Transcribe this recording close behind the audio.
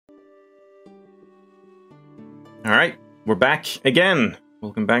Alright, we're back again.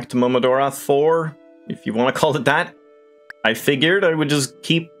 Welcome back to Momodora 4, if you want to call it that. I figured I would just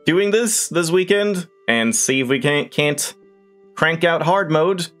keep doing this weekend and see if we can't crank out hard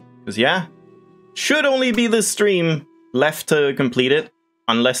mode. Because yeah, should only be this stream left to complete it,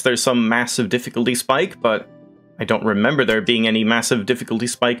 unless there's some massive difficulty spike, but I don't remember there being any massive difficulty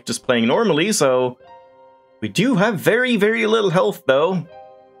spike just playing normally, so we do have very, very little health though.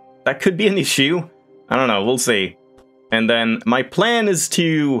 That could be an issue. I don't know, we'll see. And then my plan is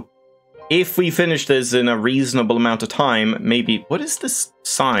to, if we finish this in a reasonable amount of time, maybe... What is this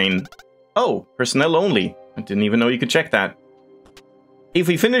sign? Oh, personnel only. I didn't even know you could check that. If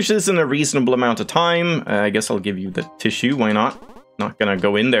we finish this in a reasonable amount of time, I guess I'll give you the tissue, why not? Not gonna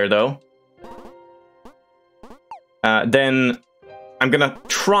go in there though. Then I'm gonna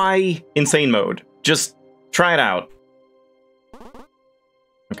try insane mode. Just try it out.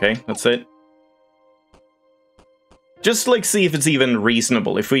 Okay, that's it. Just, like, see if it's even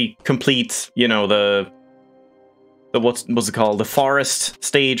reasonable. If we complete, you know, the what's it called? The forest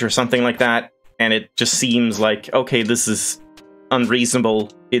stage or something like that, and it just seems like, okay, this is unreasonable,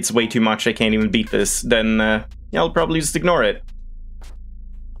 it's way too much, I can't even beat this, then, yeah, I'll probably just ignore it.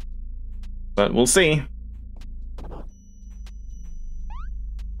 But we'll see.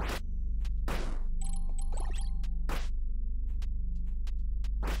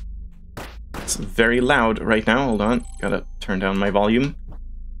 It's very loud right now. Hold on. Gotta turn down my volume.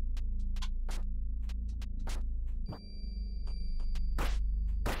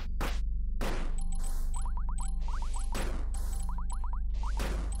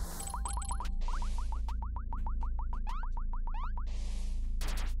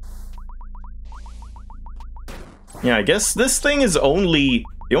 Yeah, I guess this thing is only...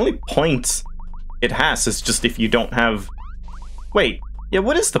 The only point it has is just if you don't have... Wait. Yeah,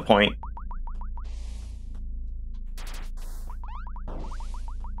 what is the point?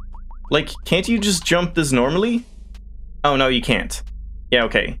 Like, can't you just jump this normally? Oh, no, you can't. Yeah,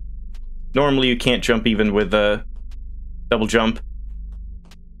 okay. Normally you can't jump even with a double jump.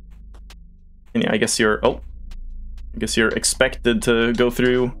 And yeah, I guess you're... Oh. I guess you're expected to go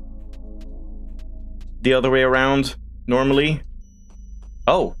through the other way around, normally.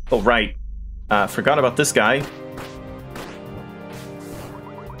 Oh, right. Forgot about this guy.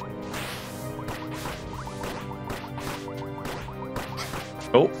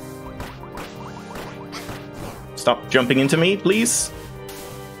 Oh. Stop jumping into me, please.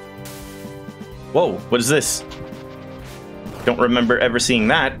 Whoa, what is this? Don't remember ever seeing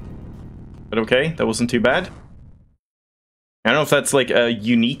that. But okay, that wasn't too bad. I don't know if that's like a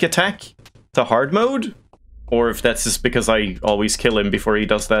unique attack to hard mode, or if that's just because I always kill him before he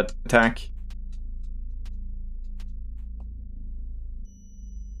does that attack.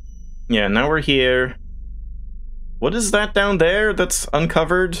 Yeah, now we're here. What is that down there that's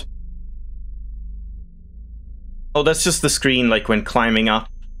uncovered? Oh, that's just the screen, like, when climbing up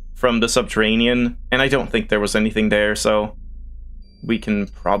from the subterranean. And I don't think there was anything there, so we can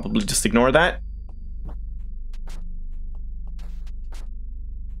probably just ignore that.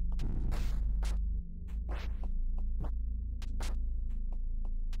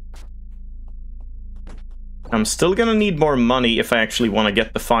 I'm still gonna need more money if I actually want to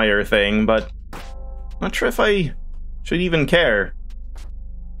get the fire thing, but not sure if I should even care. I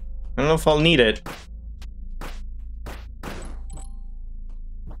don't know if I'll need it.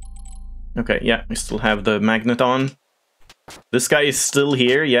 Okay, yeah, I still have the magnet on. This guy is still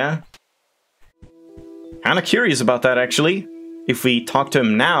here, yeah. Kinda curious about that, actually. If we talk to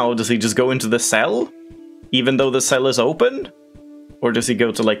him now, does he just go into the cell? Even though the cell is open? Or does he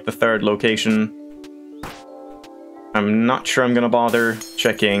go to, like, the third location? I'm not sure I'm gonna bother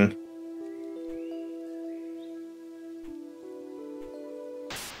checking.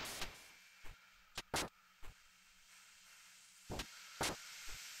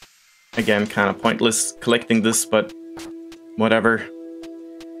 Again, kind of pointless collecting this, but whatever.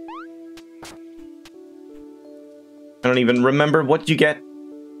 I don't even remember what you get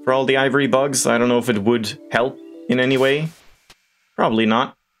for all the ivory bugs. I don't know if it would help in any way. Probably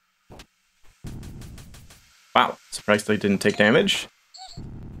not. Wow, surprised I didn't take damage.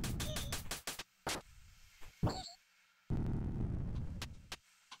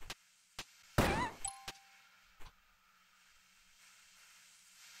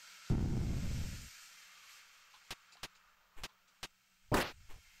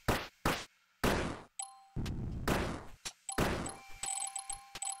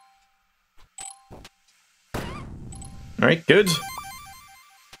 Alright, good.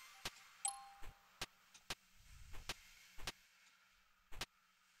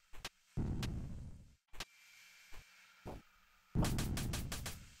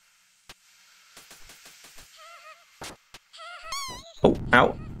 Oh,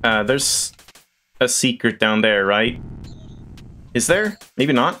 ow. There's a secret down there, right? Is there?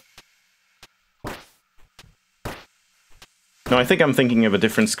 Maybe not. No, I think I'm thinking of a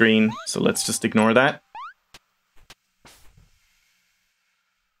different screen, so let's just ignore that.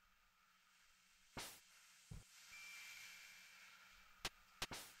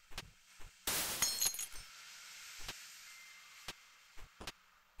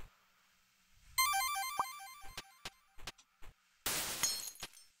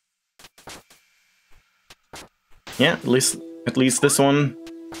 Yeah, at least this one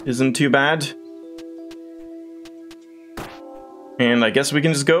isn't too bad. And I guess we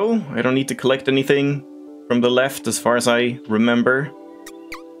can just go. I don't need to collect anything from the left as far as I remember.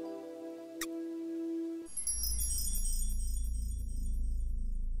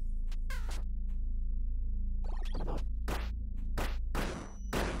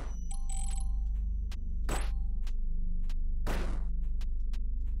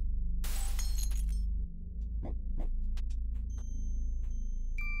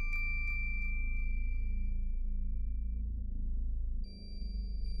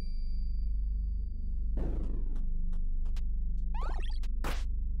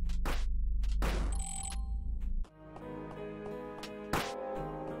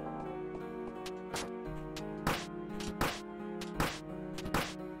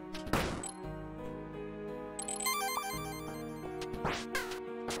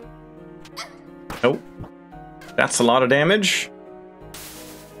 Oh, that's a lot of damage.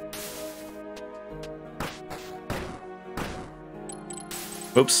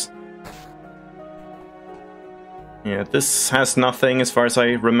 Oops. Yeah, this has nothing as far as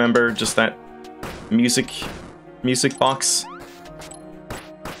I remember, just that music box.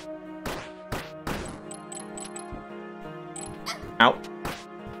 Ow.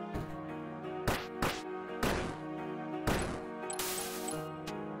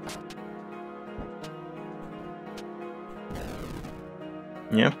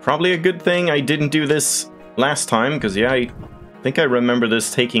 Yeah, probably a good thing I didn't do this last time, because yeah, I think I remember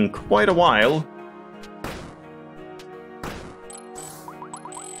this taking quite a while.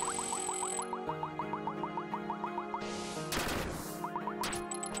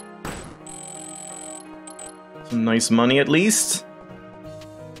 Some nice money at least.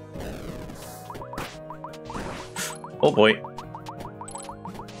 Oh boy.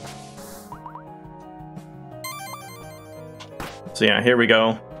 So yeah, here we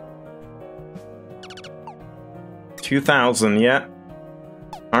go. 2,000, yeah.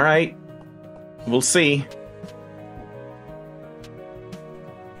 Alright. We'll see.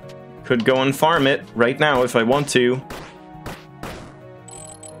 Could go and farm it right now if I want to.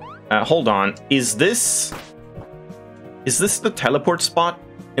 Hold on. Is this the teleport spot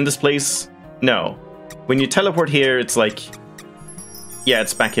in this place? No. When you teleport here, it's like... Yeah,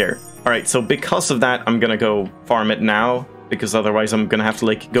 it's back here. Alright, so because of that, I'm gonna go farm it now. Because otherwise I'm gonna have to,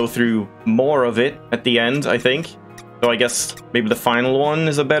 like, go through more of it at the end, I think. So I guess maybe the final one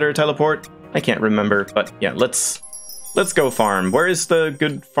is a better teleport? I can't remember, but yeah, let's go farm. Where is the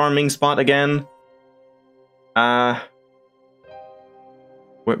good farming spot again? Where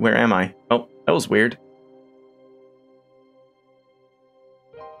am I? Oh, that was weird.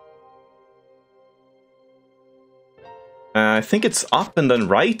 I think it's up and then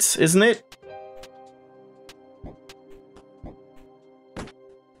right, isn't it?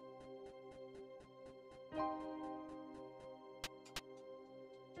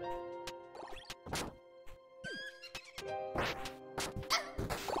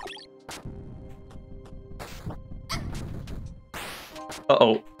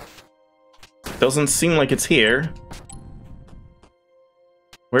 Uh-oh. Doesn't seem like it's here.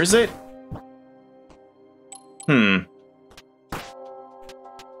 Where is it?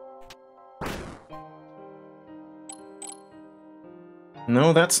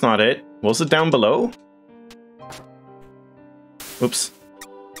 No, that's not it. Was it down below? Oops.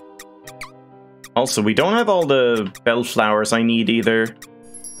 Also, we don't have all the bellflowers I need either.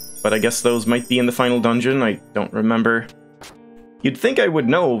 But I guess those might be in the final dungeon. I don't remember. You'd think I would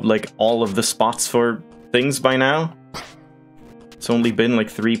know, like, all of the spots for things by now. It's only been, like,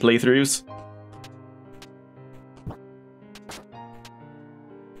 3 playthroughs.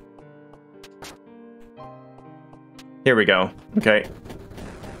 Here we go. Okay.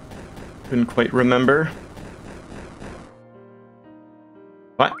 Couldn't quite remember.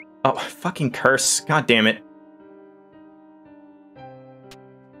 What? Oh, fucking curse. God damn it.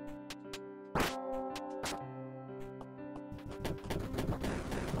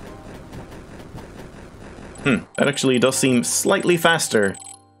 That actually does seem slightly faster.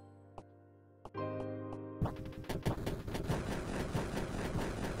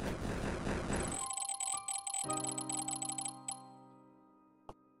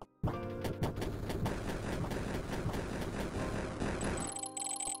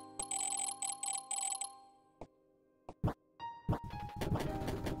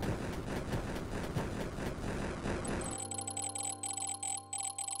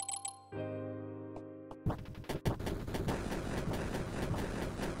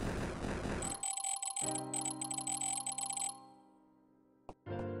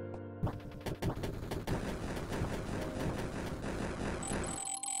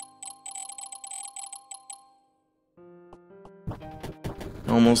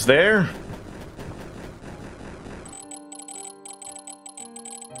 Almost there.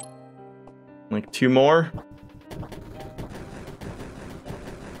 Like 2 more.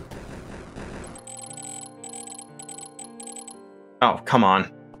 Oh, come on.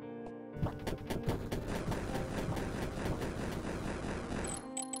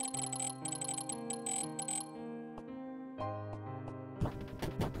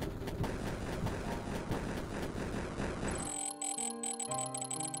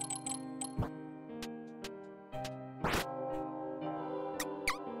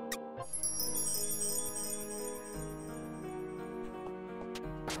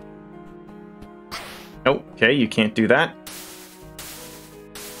 Oh, okay, you can't do that.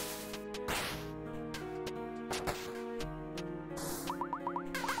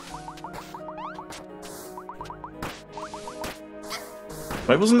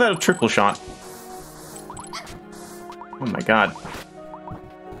 Why wasn't that a triple shot? Oh my god.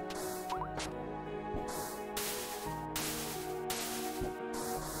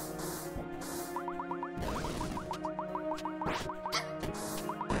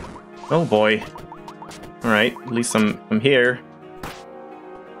 Oh boy. Alright, at least I'm here.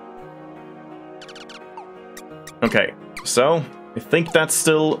 Okay, so I think that's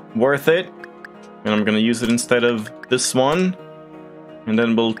still worth it. And I'm gonna use it instead of this one. And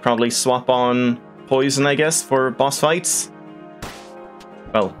then we'll probably swap on poison, I guess, for boss fights.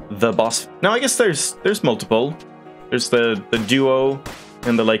 Well, the boss... No, I guess there's multiple. There's the duo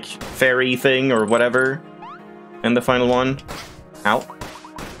and the, like, fairy thing or whatever. And the final one. Ow.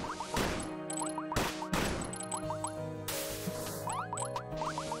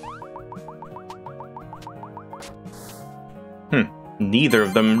 Neither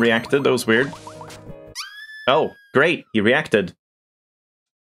of them reacted. That was weird. Oh, great. He reacted.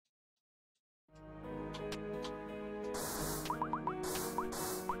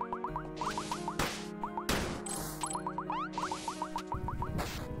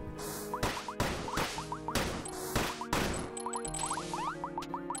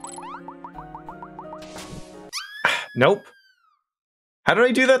 Nope. How did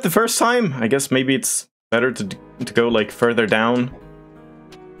I do that the first time? I guess maybe it's better to go, like, further down.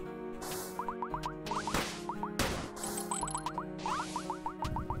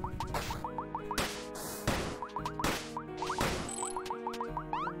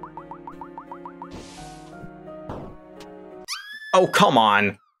 Oh, come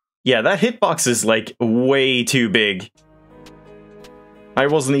on. Yeah, that hitbox is, like, way too big. I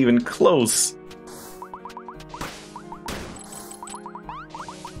wasn't even close.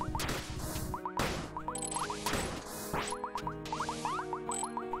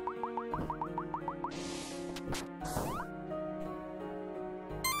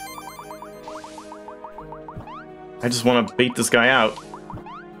 I just want to bait this guy out.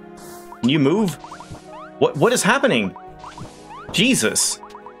 Can you move? What is happening? Jesus.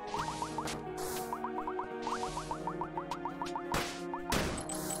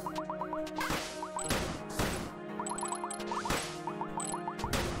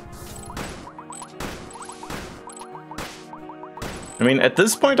 I mean, at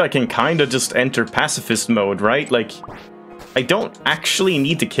this point I can kind of just enter pacifist mode, right? Like, I don't actually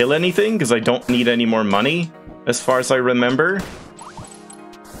need to kill anything because I don't need any more money, as far as I remember.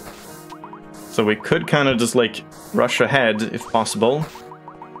 So we could kind of just, like, rush ahead, if possible.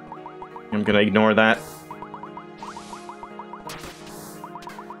 I'm gonna ignore that.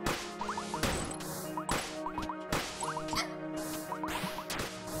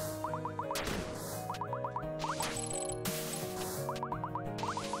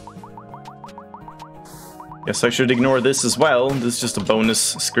 Guess I should ignore this as well. This is just a bonus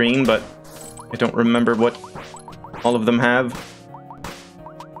screen, but I don't remember what all of them have.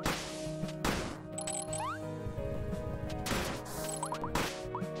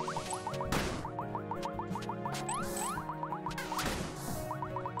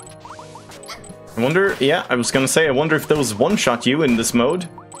 I wonder, yeah, I was gonna say, I wonder if those one-shot you in this mode.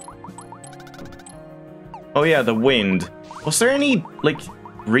 Oh yeah, the wind. Was there any, like,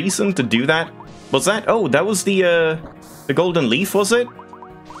 reason to do that? Was that, oh, that was the golden leaf, was it?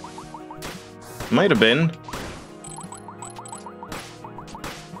 Might have been.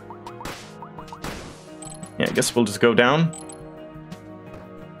 Yeah, I guess we'll just go down.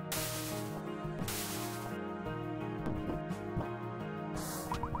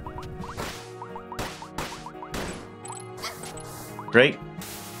 Great.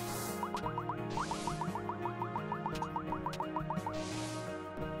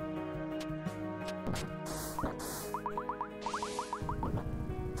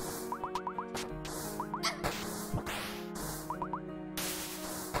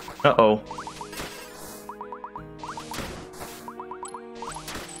 Uh-oh.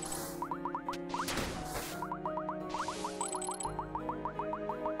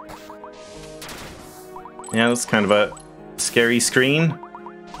 Yeah, that's kind of a scary screen.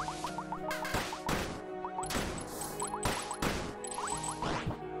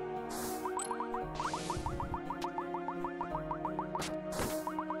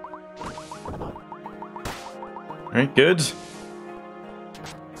 Alright, good.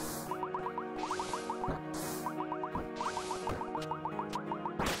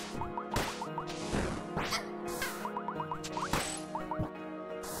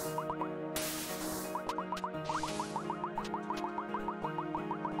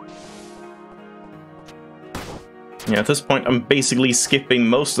 Yeah, at this point I'm basically skipping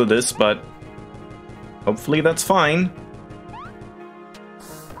most of this, but hopefully that's fine.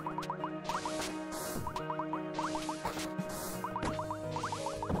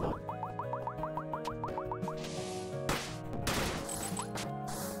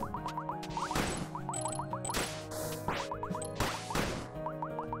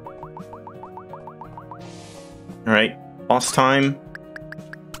 Alright, boss time.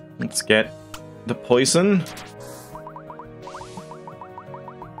 Let's get the poison.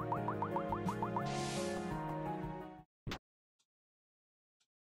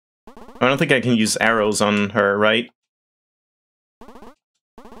 I don't think I can use arrows on her, right?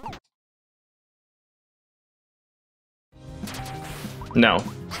 No.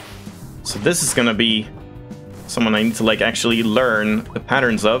 So this is gonna be someone I need to, like, actually learn the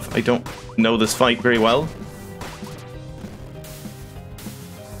patterns of. I don't know this fight very well.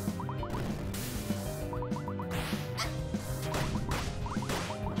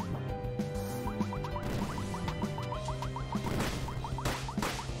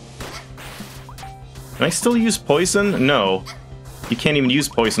 Can I still use poison? No. You can't even use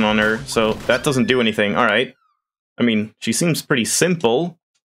poison on her, so that doesn't do anything. Alright. I mean, she seems pretty simple.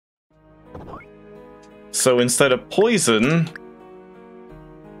 So instead of poison...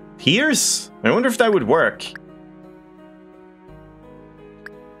 Pierce? I wonder if that would work.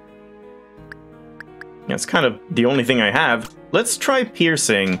 That's kind of the only thing I have. Let's try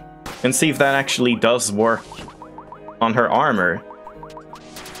piercing and see if that actually does work on her armor.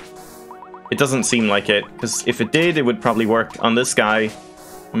 It doesn't seem like it, because if it did, it would probably work on this guy.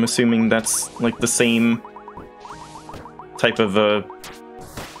 I'm assuming that's, like, the same type of,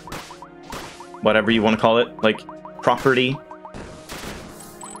 whatever you want to call it, like, property.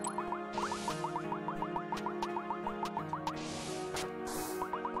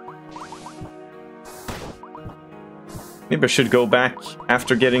 Maybe I should go back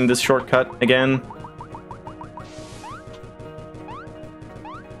after getting this shortcut again.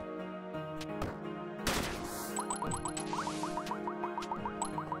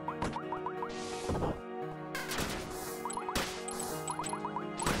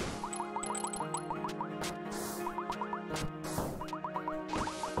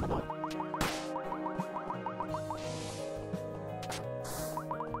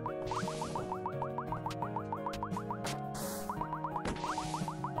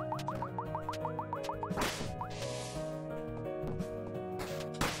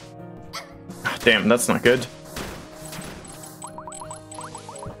 Damn, that's not good.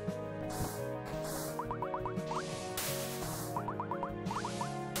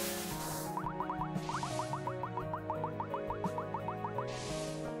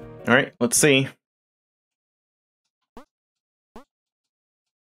 Alright, let's see.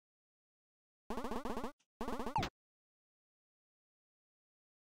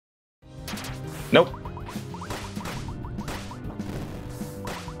 Nope.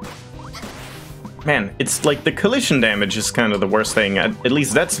 Man, it's like the collision damage is kind of the worst thing. At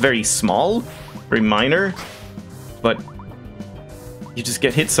least that's very small, very minor, but you just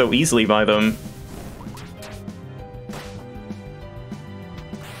get hit so easily by them.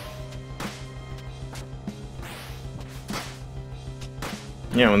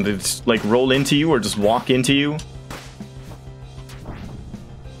 Yeah, when they just, like, roll into you or just walk into you.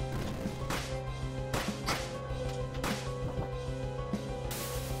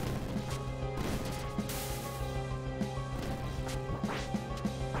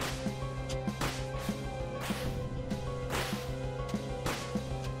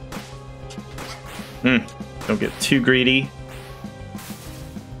 Don't get too greedy.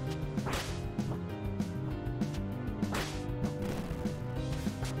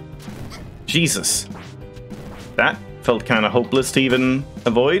 Jesus. That felt kind of hopeless to even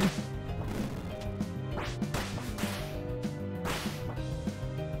avoid.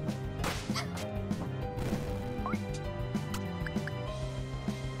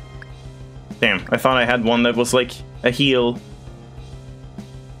 Damn, I thought I had one that was like a heal.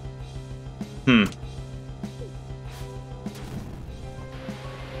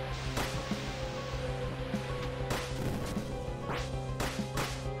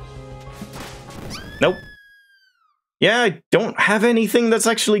 Nope. Yeah, I don't have anything that's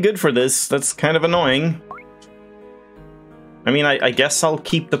actually good for this. That's kind of annoying. I mean, I guess I'll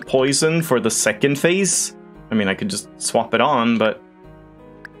keep the poison for the second phase. I mean, I could just swap it on, but...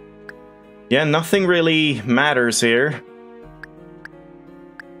 yeah, nothing really matters here.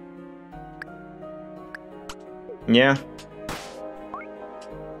 Yeah.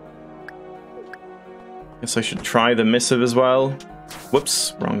 Guess I should try the missive as well.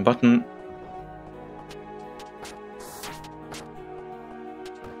 Whoops, wrong button.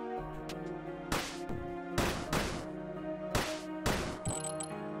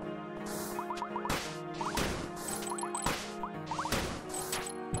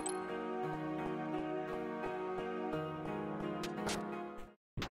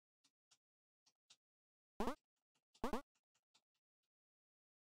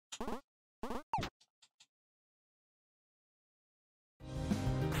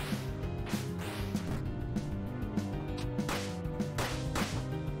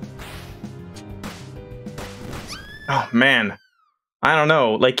 Oh man, I don't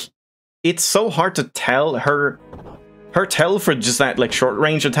know, like, it's so hard to tell. Her tell for just that, like, short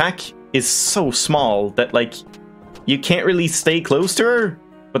range attack is so small that, like, you can't really stay close to her,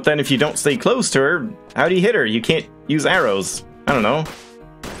 but then if you don't stay close to her, how do you hit her? You can't use arrows. I don't know.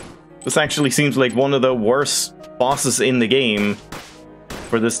 This actually seems like one of the worst bosses in the game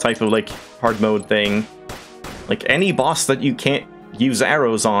for this type of, like, hard mode thing. Like, any boss that you can't use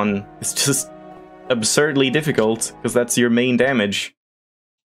arrows on is just absurdly difficult, because that's your main damage.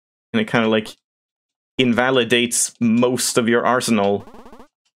 And it kind of, like, invalidates most of your arsenal.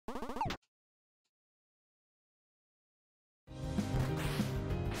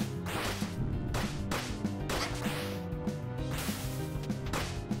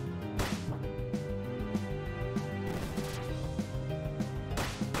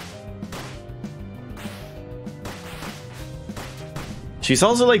 She's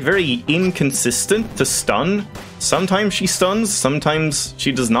also, like, very inconsistent to stun. Sometimes she stuns, sometimes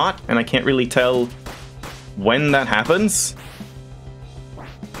she does not, and I can't really tell when that happens.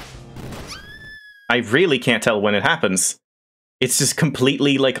 I really can't tell when it happens. It's just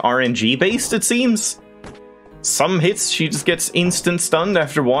completely, like, RNG based, it seems. Some hits she just gets instant stunned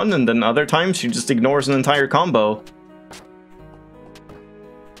after one, and then other times she just ignores an entire combo.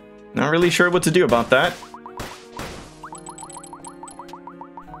 Not really sure what to do about that.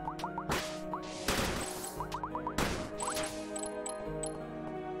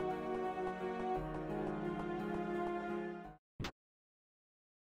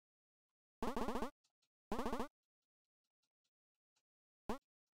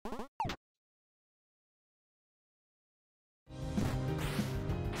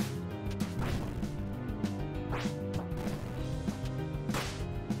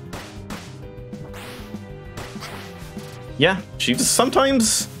 Yeah, she just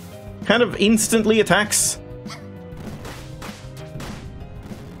sometimes kind of instantly attacks.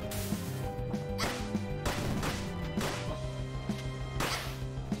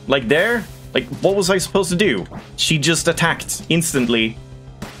 Like there? Like, what was I supposed to do? She just attacked instantly.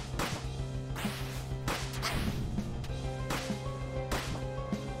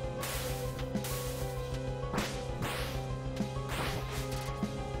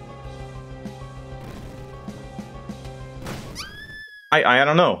 I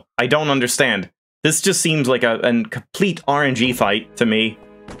don't know. I don't understand. This just seems like a complete RNG fight to me.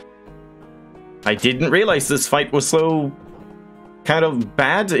 I didn't realize this fight was so kind of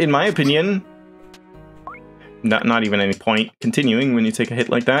bad, in my opinion. Not even any point continuing when you take a hit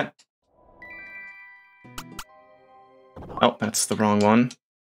like that. Oh, that's the wrong one.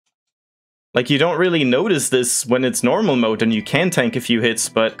 Like, you don't really notice this when it's normal mode and you can tank a few hits,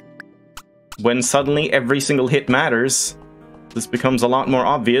 but when suddenly every single hit matters, this becomes a lot more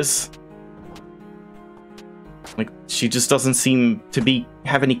obvious. Like, she just doesn't seem to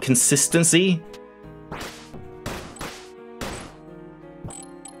have any consistency.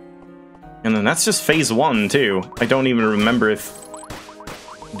 And then that's just phase 1, too. I don't even remember if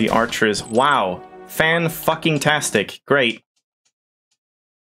the archer is... Wow. Fan-fucking-tastic. Great.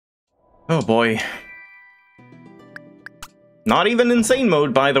 Oh boy. Not even insane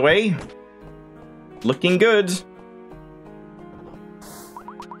mode, by the way. Looking good.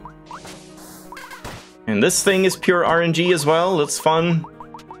 And this thing is pure RNG as well. That's fun.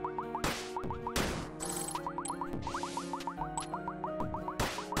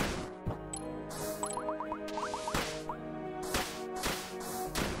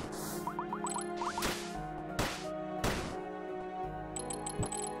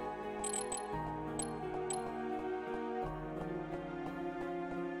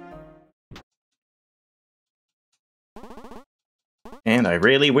 And I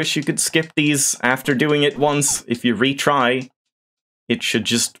really wish you could skip these after doing it once. If you retry, it should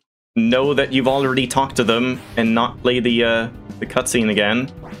just know that you've already talked to them and not play the cutscene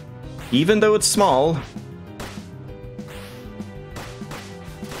again. Even though it's small.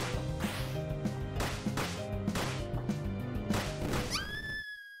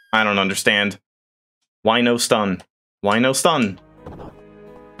 I don't understand. Why no stun? Why no stun?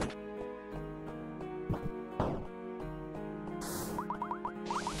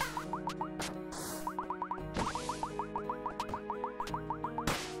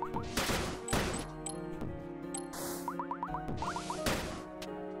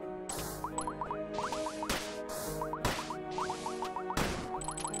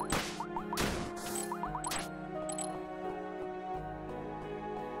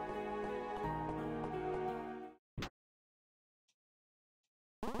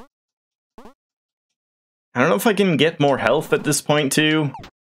 I don't know if I can get more health at this point, too.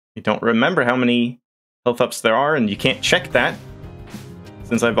 I don't remember how many health ups there are, and you can't check that,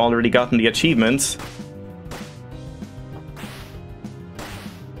 since I've already gotten the achievements.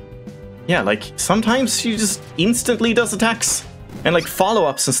 Yeah, like, sometimes she just instantly does attacks, and like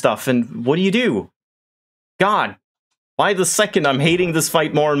follow-ups and stuff, and what do you do? God, by the second I'm hating this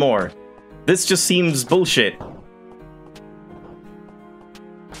fight more and more. This just seems bullshit.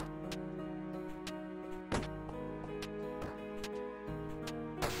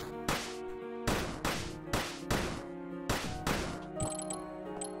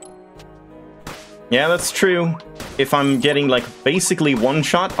 Yeah, that's true. If I'm getting, like, basically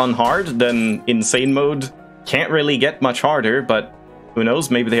one-shot on hard, then insane mode can't really get much harder, but who knows,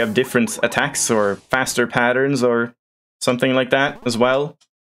 maybe they have different attacks or faster patterns or something like that as well.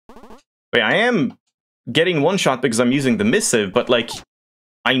 Wait, I am getting one-shot because I'm using the missive, but, like,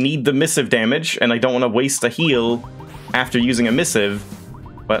 I need the missive damage, and I don't want to waste a heal after using a missive,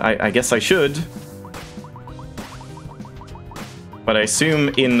 but I guess I should. But I assume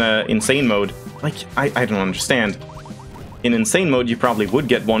in insane mode... Like, I don't understand. In insane mode, you probably would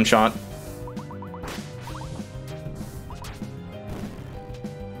get one shot.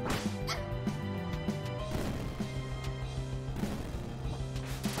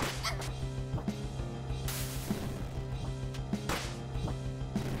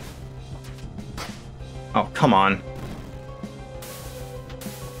 Oh, come on.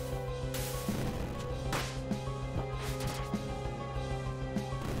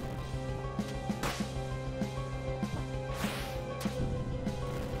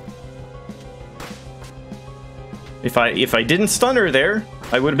 If I didn't stun her there,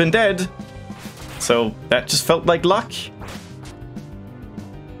 I would have been dead. So that just felt like luck.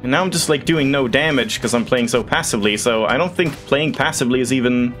 And now I'm just like doing no damage because I'm playing so passively, so I don't think playing passively is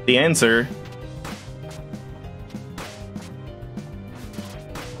even the answer.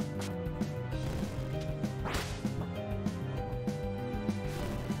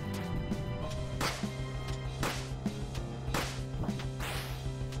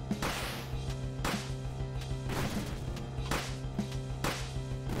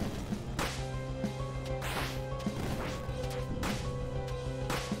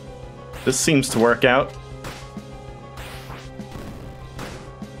 This seems to work out.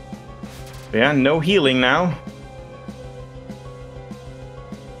 Yeah, no healing now.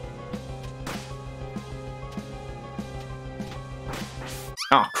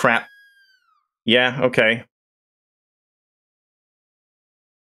 Oh, crap. Yeah, okay.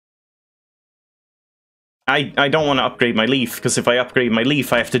 I don't want to upgrade my leaf, because if I upgrade my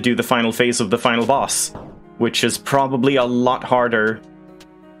leaf, I have to do the final phase of the final boss, which is probably a lot harder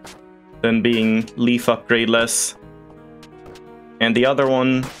than being leaf upgrade-less. And the other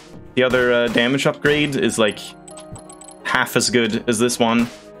one, the other damage upgrade is like half as good as this one.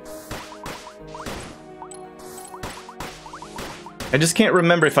 I just can't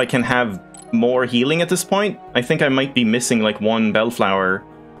remember if I can have more healing at this point. I think I might be missing like one bellflower.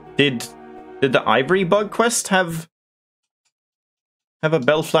 Did the Ivory Bug quest have a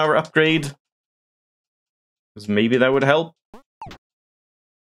bellflower upgrade? Because maybe that would help.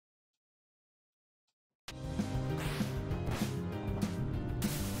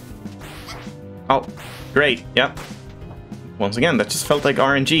 Oh, great, yep. Once again, that just felt like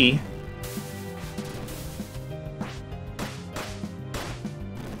RNG.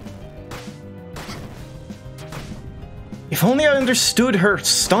 If only I understood her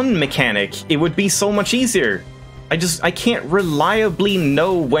stun mechanic, it would be so much easier. I can't reliably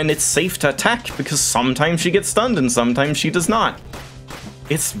know when it's safe to attack, because sometimes she gets stunned and sometimes she does not.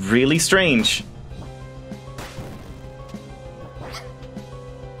 It's really strange.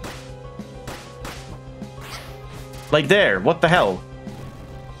 Like there, what the hell?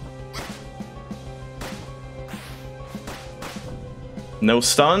 No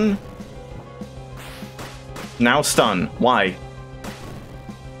stun? Now stun. Why?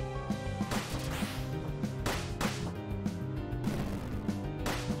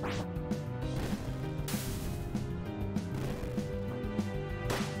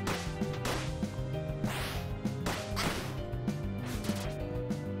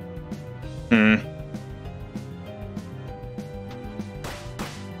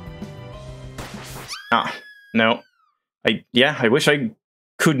 No. I wish I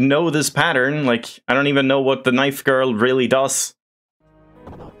could know this pattern. Like, I don't even know what the knife girl really does.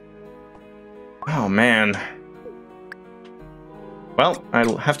 Oh, man. Well,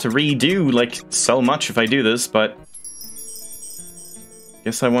 I'll have to redo, like, so much if I do this, but...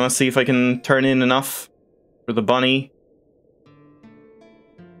 guess I want to see if I can turn in enough for the bunny.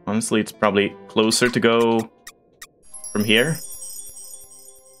 Honestly, it's probably closer to go from here.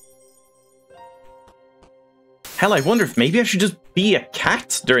 Hell, I wonder if maybe I should just be a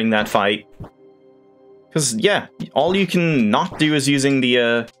cat during that fight. Because, yeah, all you can not do is using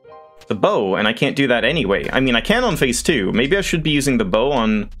the bow, and I can't do that anyway. I mean, I can on phase 2. Maybe I should be using the bow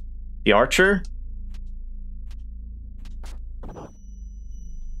on the archer.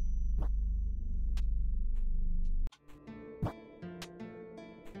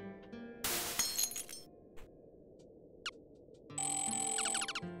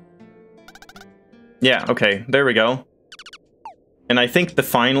 Yeah, okay, there we go. And I think the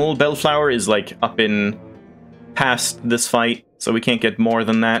final bellflower is, like, up in past this fight, so we can't get more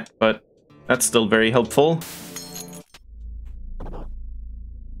than that, but that's still very helpful.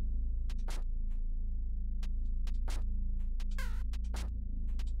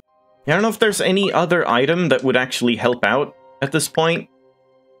 Yeah, I don't know if there's any other item that would actually help out at this point.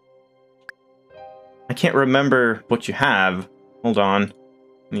 I can't remember what you have. Hold on.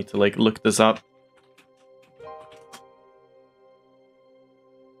 I need to, like, look this up.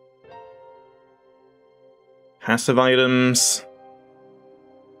 Passive items.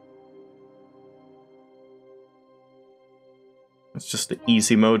 It's just the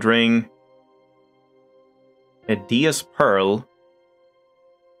easy mode ring. A Dia's Pearl.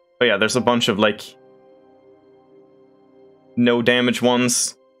 Oh yeah, there's a bunch of, like, no damage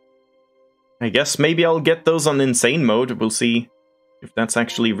ones. I guess maybe I'll get those on insane mode. We'll see if that's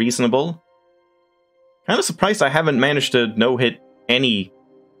actually reasonable. Kind of surprised I haven't managed to no-hit any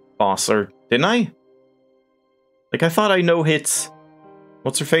boss, or didn't I? Like, I thought I no-hit...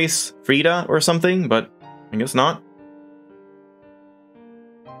 what's her face? Frida or something, but I guess not.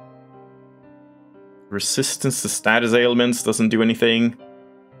 Resistance to status ailments doesn't do anything.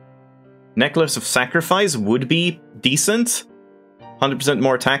 Necklace of Sacrifice would be decent. 100%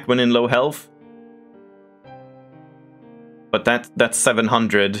 more attack when in low health. But that's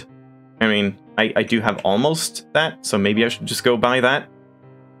 700. I mean, I do have almost that, so maybe I should just go buy that.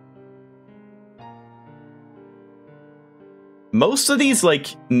 Most of these, like,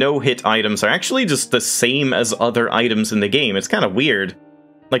 no-hit items are actually just the same as other items in the game. It's kind of weird.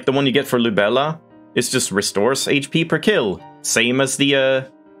 Like, the one you get for Lubella is just restores HP per kill. Same as the,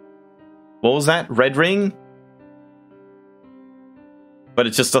 what was that? Red ring? But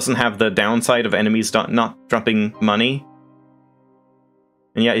it just doesn't have the downside of enemies not dropping money.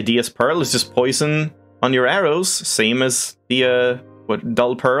 And yeah, Idia's Pearl is just poison on your arrows. Same as the,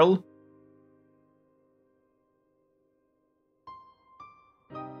 Dull Pearl?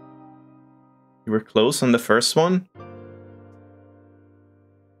 You were close on the first one?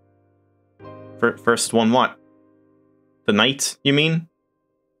 First one what? The knight, you mean?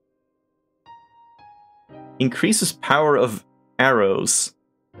 Increases power of arrows.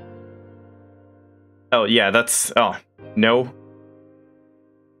 Oh, yeah, that's... Oh, no.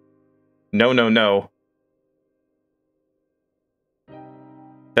 No, no, no.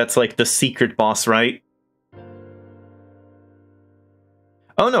 That's like the secret boss, right?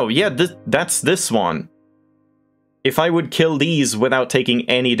 Oh no, yeah, that's this one. If I would kill these without taking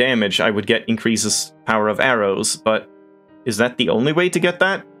any damage, I would get increases power of arrows, but is that the only way to get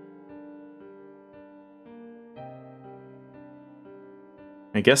that?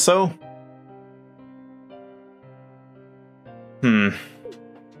 I guess so.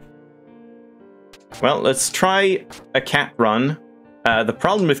 Well, let's try a cat run. The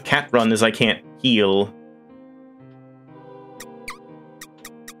problem with cat run is I can't heal.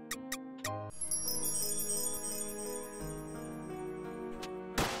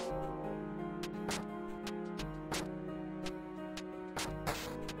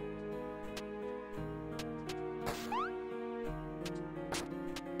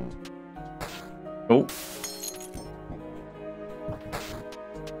 Oh.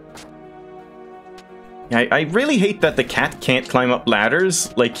 I really hate that the cat can't climb up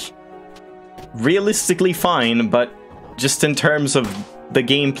ladders. Like, realistically fine, but just in terms of the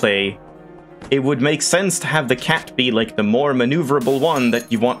gameplay, it would make sense to have the cat be like the more maneuverable one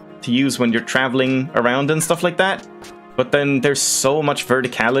that you want to use when you're traveling around and stuff like that. But then there's so much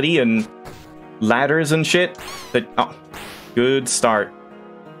verticality and ladders and shit that... Oh, good start.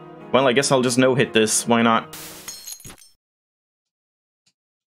 Well, I guess I'll just no-hit this. Why not?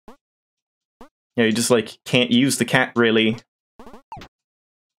 Yeah, you just, like, can't use the cat, really.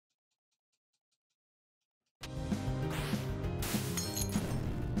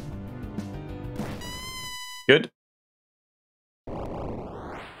 Good.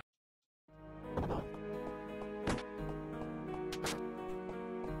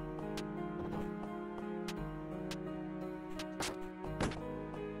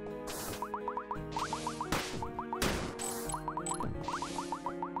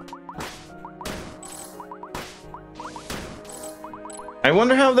 I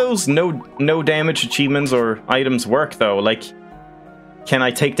wonder how those no damage achievements or items work, though. Like, can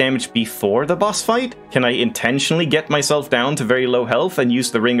I take damage before the boss fight? Can I intentionally get myself down to very low health and use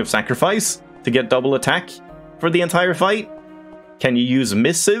the Ring of Sacrifice to get double attack for the entire fight? Can you use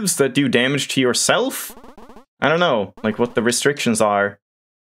missives that do damage to yourself? I don't know, like, what the restrictions are.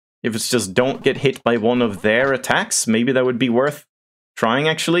 If it's just don't get hit by one of their attacks, maybe that would be worth trying,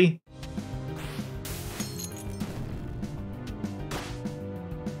 actually.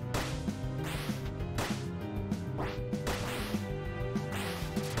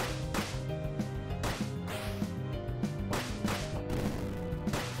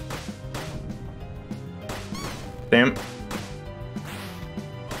 Damn.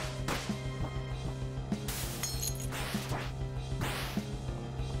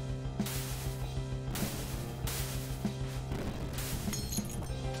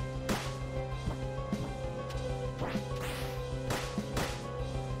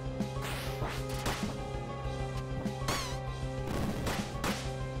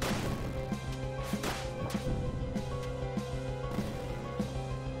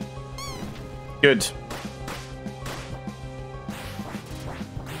 Good.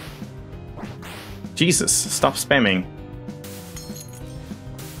 Jesus, stop spamming.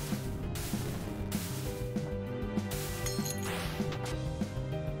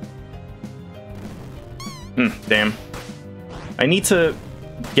 Damn. I need to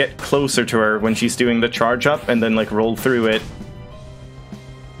get closer to her when she's doing the charge up and then, like, roll through it.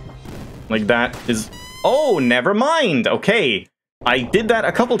 Like, that is... Oh, never mind! Okay. I did that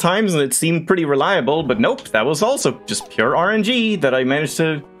a couple times and it seemed pretty reliable, but nope, that was also just pure RNG that I managed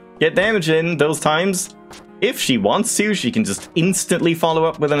to get damage in those times. If she wants to, she can just instantly follow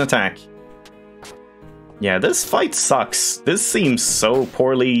up with an attack. Yeah, this fight sucks. This seems so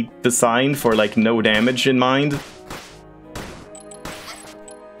poorly designed for, like, no damage in mind.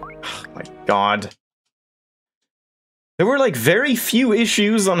 Oh my god. There were, like, very few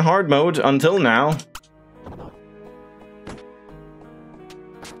issues on hard mode until now.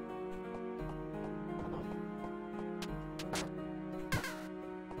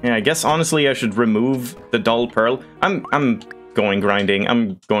 Yeah, I guess honestly I should remove the dull pearl. I'm going grinding.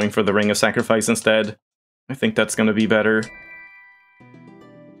 I'm going for the Ring of Sacrifice instead. I think that's gonna be better.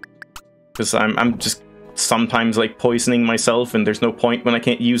 Because I'm just sometimes, like, poisoning myself and there's no point when I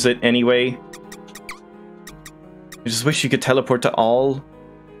can't use it anyway. I just wish you could teleport to all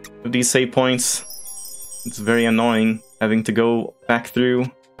of these save points. It's very annoying having to go back through.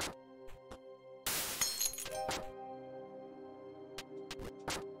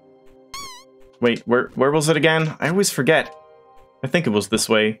 Wait, where was it again? I always forget. I think it was this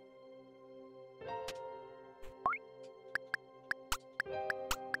way.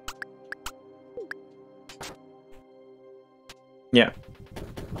 Yeah.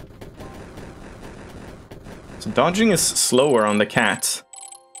 So dodging is slower on the cat.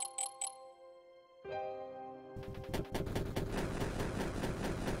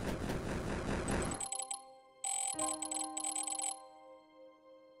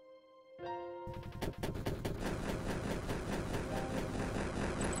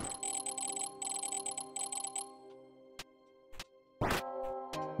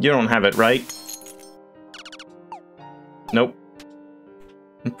 You don't have it, right? Nope.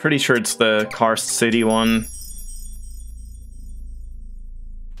 I'm pretty sure it's the Karst City one.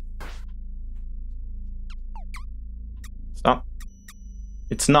 Stop.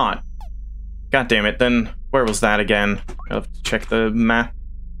 It's not. God damn it, then where was that again? I'll have to check the map.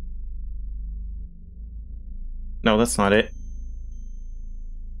 No, that's not it.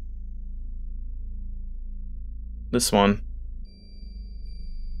 This one.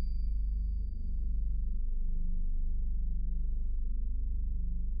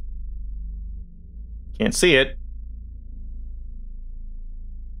 Can't see it.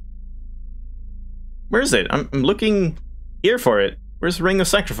 Where is it? I'm looking here for it. Where's Ring of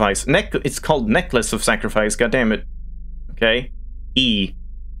Sacrifice? It's called Necklace of Sacrifice, god damn it. Okay. E.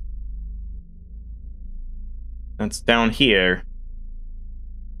 That's down here.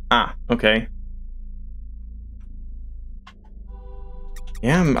 Ah, okay.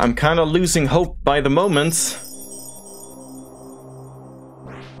 Yeah, I'm kind of losing hope by the moment.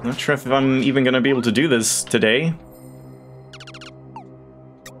 Not sure if I'm even gonna be able to do this today.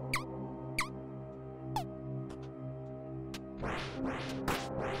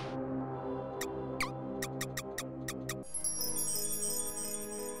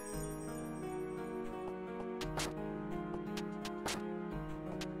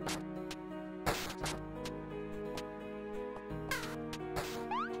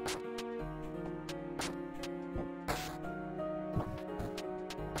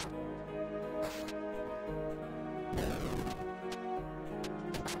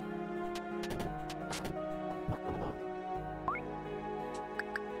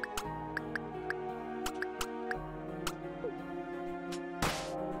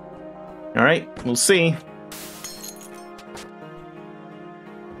 Alright, we'll see.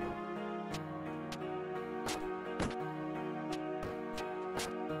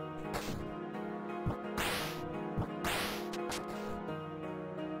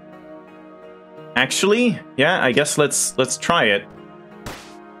 Actually, yeah, I guess let's try it.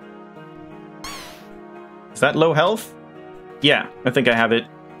 Is that low health? Yeah, I think I have it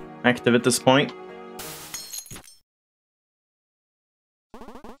active at this point.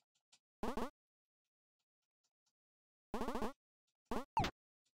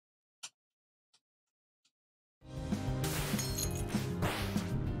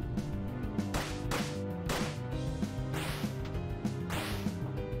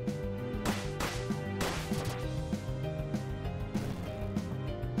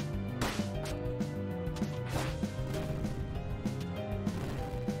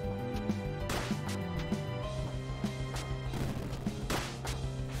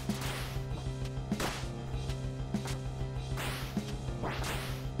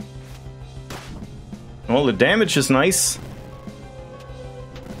 Well, the damage is nice.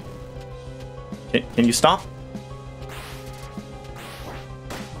 Can you stop?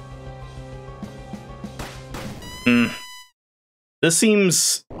 This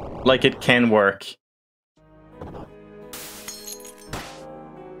seems like it can work.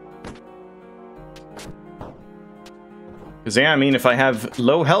 Because, yeah, I mean, if I have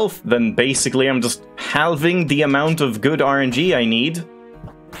low health, then basically I'm just halving the amount of good RNG I need.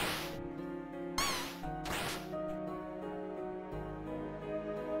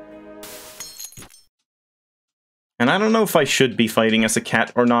 And I don't know if I should be fighting as a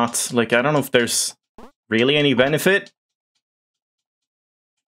cat or not. Like, I don't know if there's really any benefit.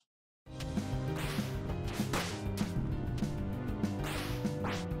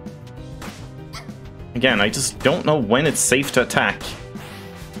 Again, I just don't know when it's safe to attack.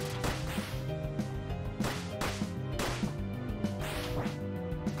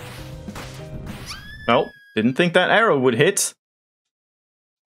 Oh, didn't think that arrow would hit.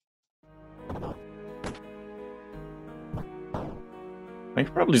 I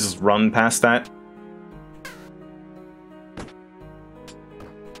could probably just run past that.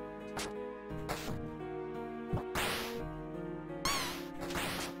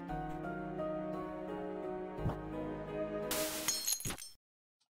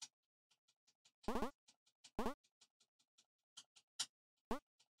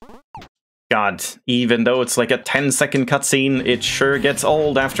 God, even though it's like a 10-second cutscene, it sure gets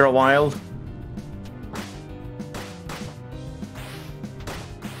old after a while.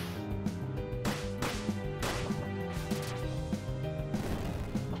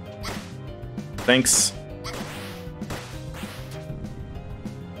 Thanks.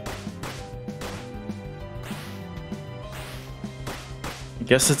 I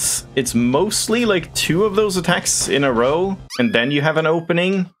guess it's mostly like 2 of those attacks in a row, and then you have an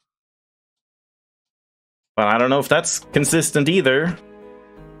opening. But I don't know if that's consistent either.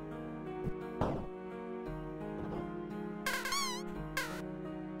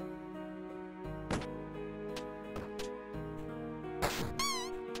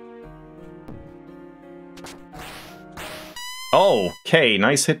 Oh, okay,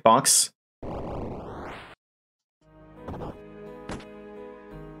 nice hitbox.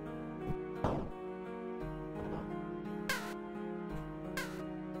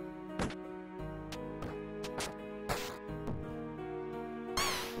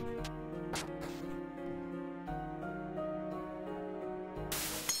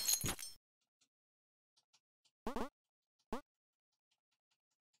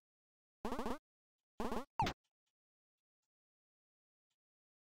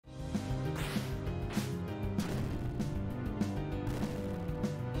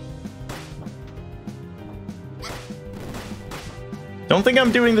 Don't think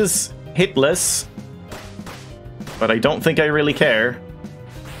I'm doing this hitless, but I don't think I really care.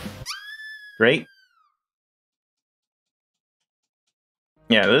 Great.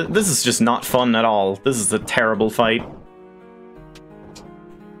 Yeah, this is just not fun at all. This is a terrible fight.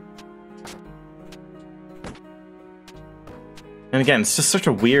 And again, it's just such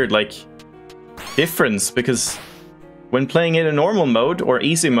a weird, like, difference, because when playing it in normal mode, or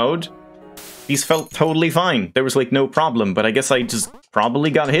easy mode, these felt totally fine. There was, like, no problem, but I guess I just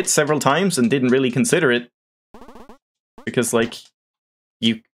probably got hit several times and didn't really consider it. Because, like,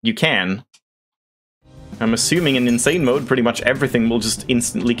 you can. I'm assuming in insane mode, pretty much everything will just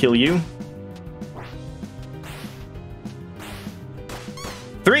instantly kill you.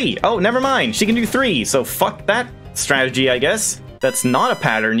 3! Oh, never mind! She can do 3, so fuck that strategy, I guess. That's not a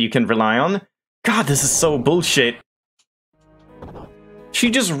pattern you can rely on. God, this is so bullshit. She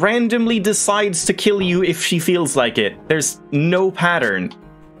just randomly decides to kill you if she feels like it. There's no pattern.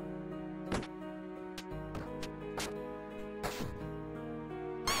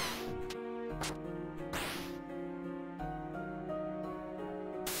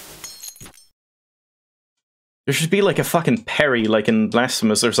 There should be like a fucking parry, like in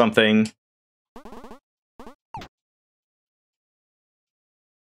Blasphemous or something.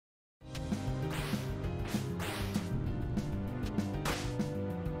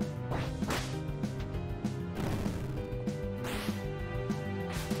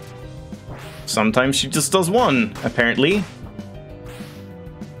 Sometimes she just does 1, apparently.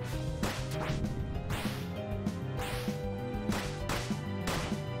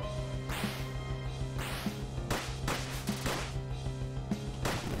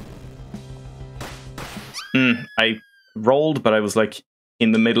 I rolled, but I was like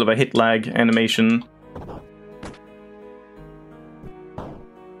in the middle of a hit lag animation.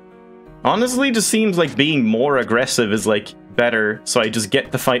 Honestly, just seems like being more aggressive is like better, so I just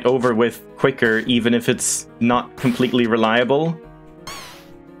get the fight over with quicker, even if it's not completely reliable.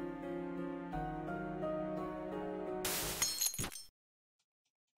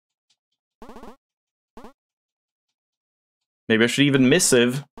 Maybe I should even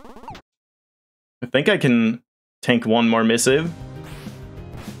missive. I think I can tank 1 more missive.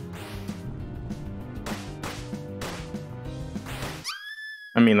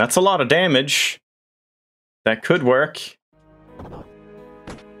 I mean, that's a lot of damage. That could work.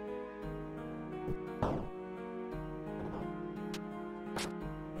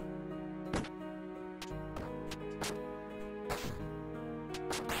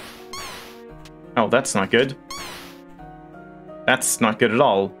 Oh, that's not good. That's not good at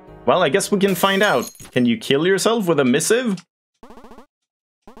all. Well, I guess we can find out. Can you kill yourself with a missive?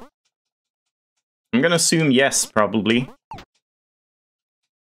 I'm gonna assume yes, probably.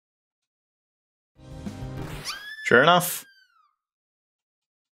 Sure enough.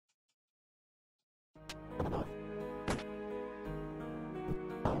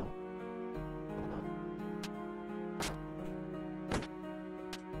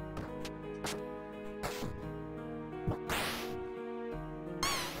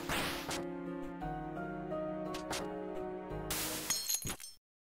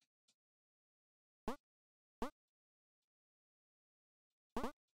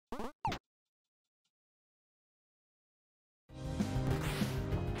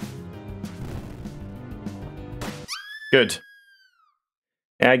 Good.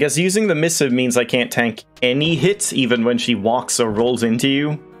 Yeah, I guess using the missive means I can't tank any hits, even when she walks or rolls into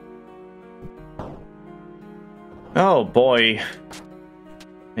you. Oh boy.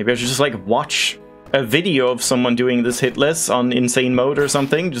 Maybe I should just, like, watch a video of someone doing this hitless on insane mode or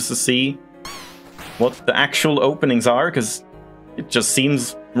something, just to see what the actual openings are, because it just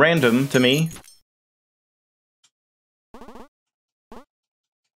seems random to me.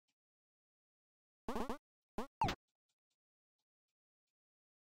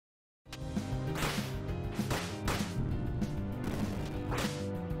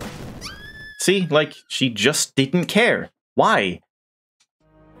 See, like, she just didn't care. Why?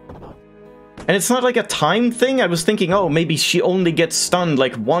 And it's not like a time thing. I was thinking, oh, maybe she only gets stunned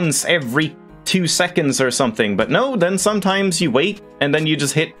like once every 2 seconds or something. But no, then sometimes you wait, and then you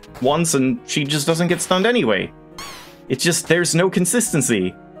just hit once and she just doesn't get stunned anyway. It's just, there's no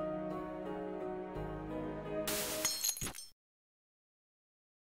consistency.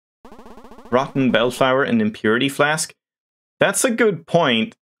 Rotten Bellflower and Impurity Flask? That's a good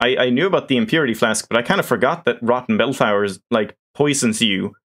point. I knew about the Impurity Flask, but I kind of forgot that Rotten Bellflower like poisons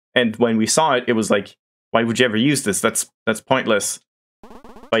you. And when we saw it, it was like, why would you ever use this? That's pointless.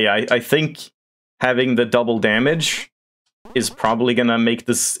 But yeah, I think having the double damage is probably gonna make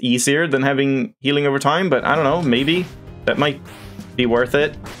this easier than having healing over time, but I don't know, maybe that might be worth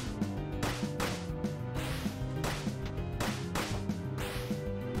it.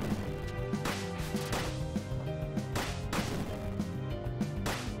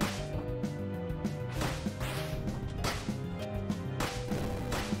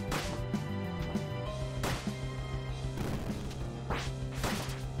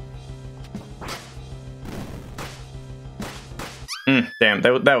 Damn,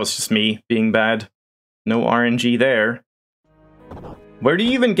 that was just me being bad. No RNG there. Where do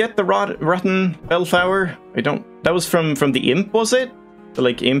you even get the rotten bellflower? I don't... That was from the imp, was it? The,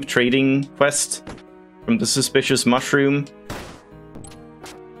 like, imp trading quest? From the suspicious mushroom?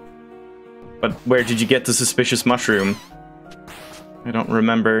 But where did you get the suspicious mushroom? I don't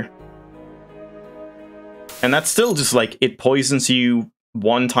remember. And that's still just, like, it poisons you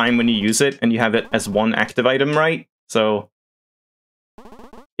one time when you use it, and you have it as one active item, right? So...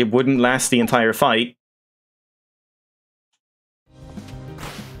 it wouldn't last the entire fight.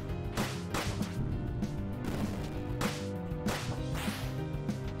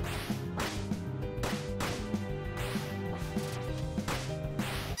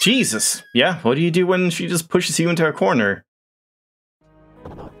 Jesus! Yeah, what do you do when she just pushes you into a corner?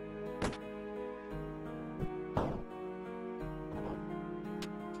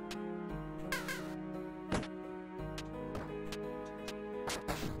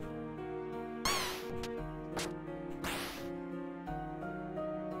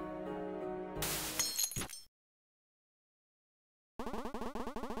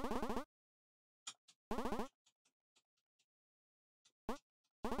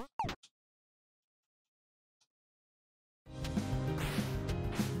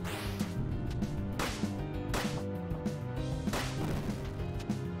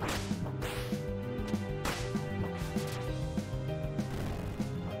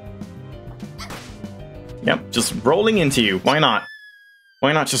 Yep, just rolling into you. Why not?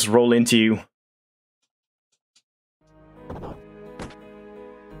 Why not just roll into you?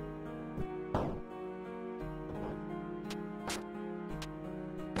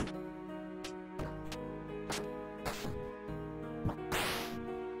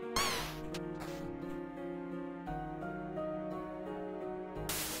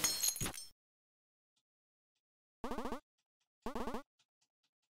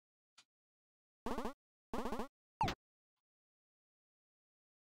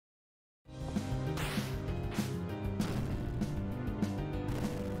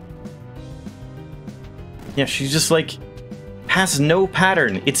 Yeah, she just, like, has no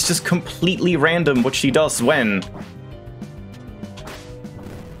pattern. It's just completely random what she does when.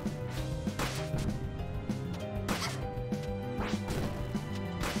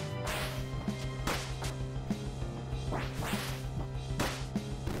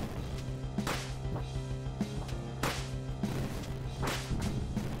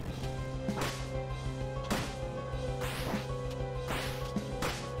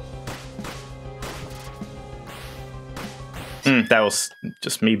 That was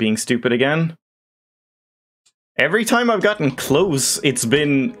just me being stupid again. Every time I've gotten close, it's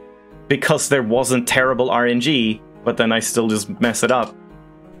been because there wasn't terrible RNG, but then I still just mess it up.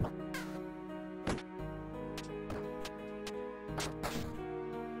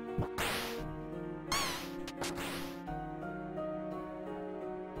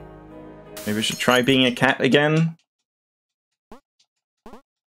 Maybe I should try being a cat again.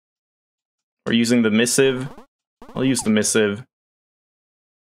 Or using the missive. I'll use the missive.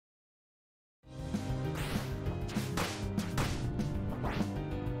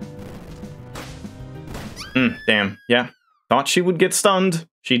 Damn, yeah. Thought she would get stunned.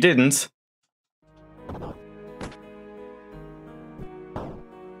 She didn't.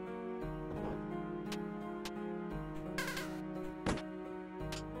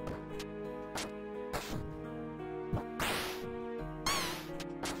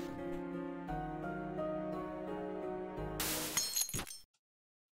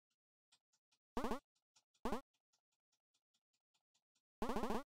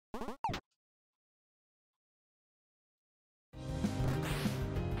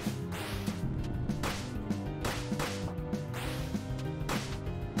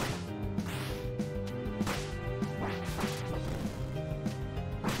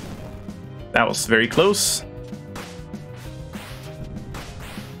 That was very close.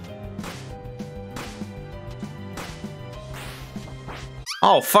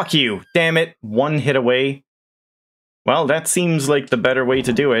 Oh, fuck you. Damn it. One hit away. Well, that seems like the better way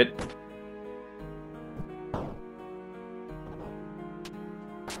to do it.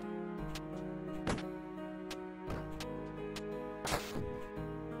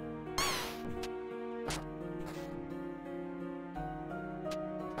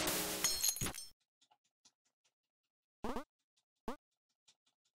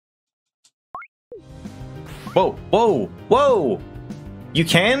 Whoa, whoa, whoa! You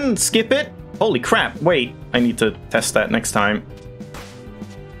can skip it? Holy crap, wait. I need to test that next time.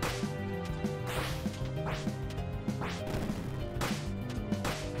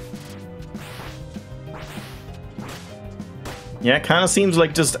 Yeah, it kind of seems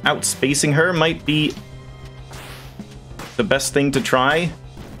like just outspacing her might be the best thing to try.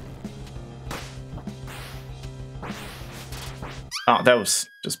 Oh, that was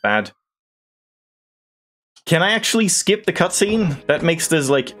just bad. Can I actually skip the cutscene? That makes this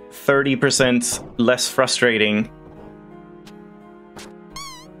like 30% less frustrating.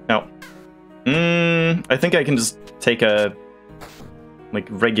 No. I think I can just take a like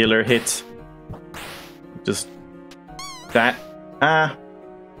regular hit. Just that. The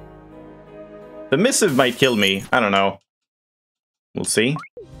missive might kill me. I don't know. We'll see.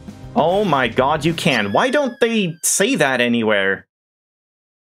 Oh my god, you can. Why don't they say that anywhere?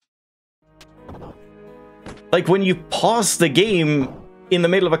 Like, when you pause the game in the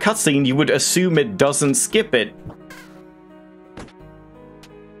middle of a cutscene, you would assume it doesn't skip it.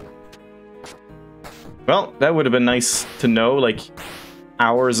 Well, that would have been nice to know, like,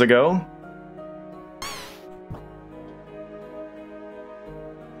 hours ago.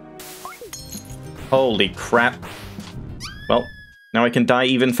 Holy crap. Well, now I can die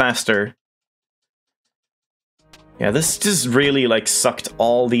even faster. Yeah, this just really, like, sucked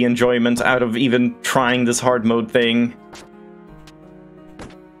all the enjoyment out of even trying this hard mode thing.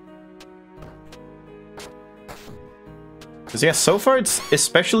 Because, yeah, so far it's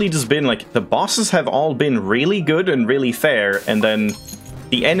especially just been, like, the bosses have all been really good and really fair, and then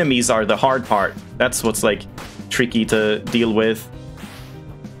the enemies are the hard part. That's what's, like, tricky to deal with.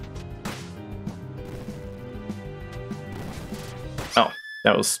 Oh,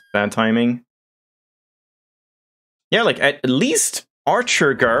 that was bad timing. Yeah, like, at least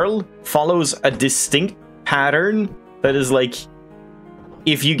Archer Girl follows a distinct pattern that is like,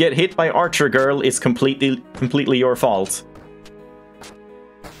 if you get hit by Archer Girl, it's completely your fault.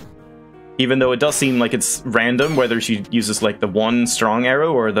 Even though it does seem like it's random whether she uses like the one strong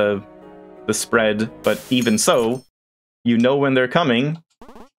arrow or the spread, but even so, you know when they're coming.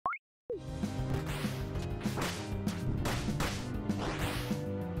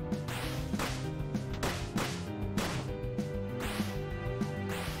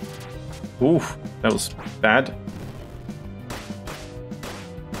 Oof, that was bad.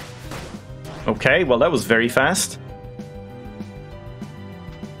 Okay, well that was very fast.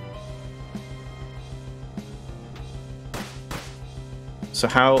 So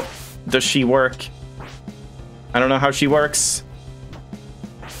how does she work? I don't know how she works.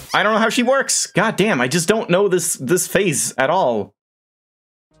 I don't know how she works! God damn, I just don't know this phase at all.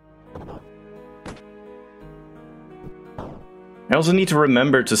 I also need to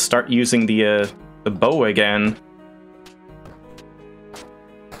remember to start using the bow again.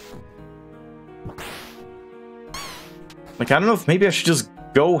 Like, I don't know if maybe I should just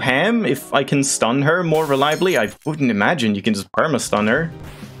go ham if I can stun her more reliably. I wouldn't imagine you can just perma-stun her.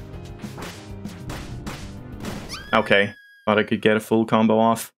 Okay, thought I could get a full combo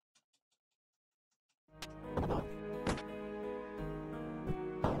off.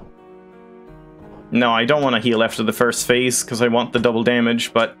 No, I don't want to heal after the first phase, because I want the double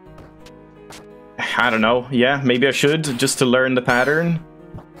damage, but I don't know. Yeah, maybe I should, just to learn the pattern.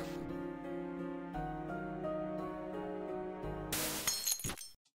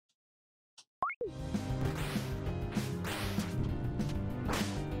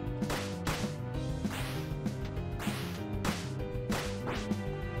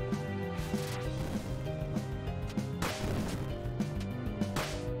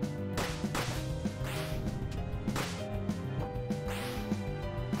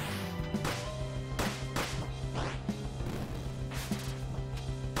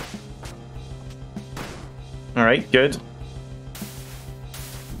 Alright, good.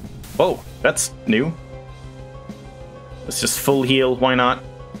 Whoa, that's new. Let's just full heal, why not?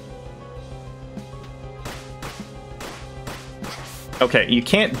 Okay, you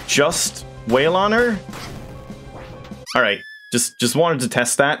can't just wail on her? Alright, just wanted to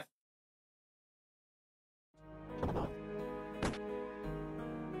test that.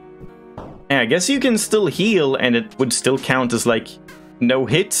 Yeah, I guess you can still heal and it would still count as, like, no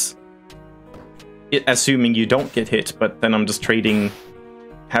hits. Assuming you don't get hit, but then I'm just trading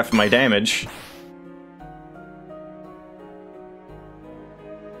half my damage.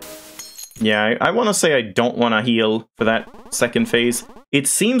 Yeah, I want to say I don't want to heal for that second phase. It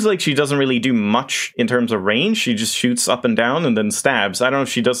seems like she doesn't really do much in terms of range. She just shoots up and down and then stabs. I don't know if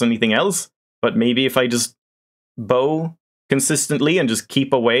she does anything else, but maybe if I just bow consistently and just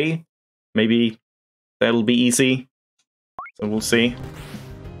keep away, maybe that'll be easy. So we'll see.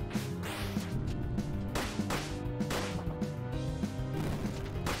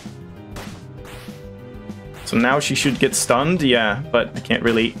 So now she should get stunned, yeah, but I can't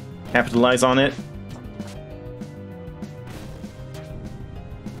really capitalize on it.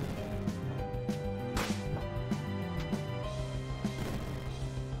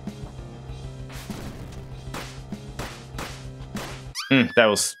 That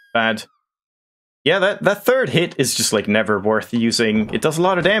was bad. Yeah, that third hit is just like never worth using. It does a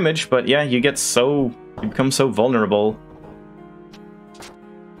lot of damage, but yeah, you become so vulnerable.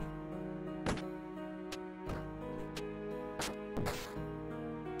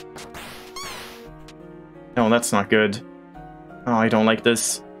 Oh, that's not good. Oh, I don't like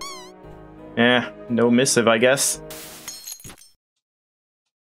this. Eh, no missive, I guess.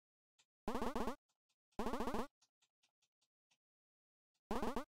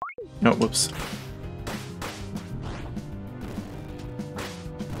 Oh, whoops.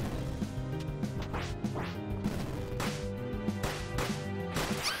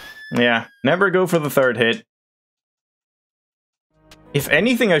 Yeah, never go for the third hit. If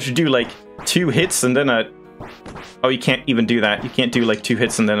anything, I should do like 2 hits and then a... Oh, you can't even do that. You can't do like 2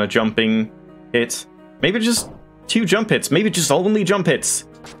 hits and then a jumping hit. Maybe just 2 jump hits. Maybe just only jump hits.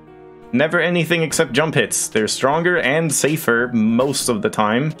 Never anything except jump hits. They're stronger and safer most of the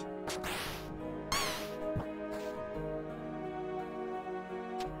time.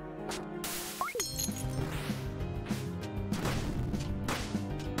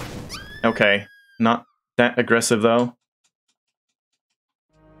 Okay, not that aggressive though.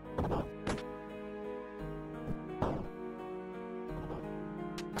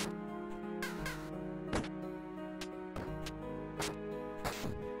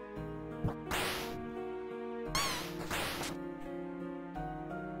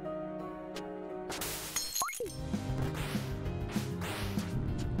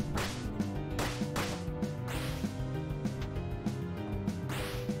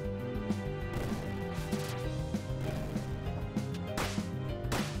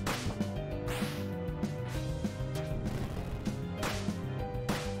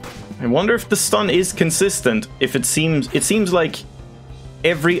 I wonder if the stun is consistent. If it seems like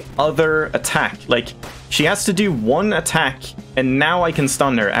every other attack, like she has to do 1 attack and now I can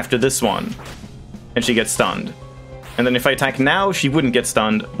stun her after this one and she gets stunned. And then if I attack now, she wouldn't get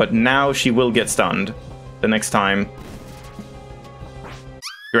stunned, but now she will get stunned the next time.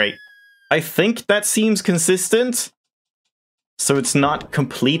 Great. I think that seems consistent. So it's not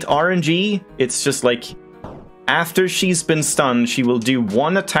complete RNG. It's just like after she's been stunned, she will do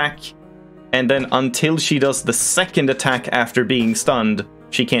 1 attack, and then until she does the second attack after being stunned,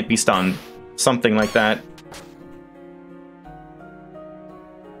 she can't be stunned. Something like that.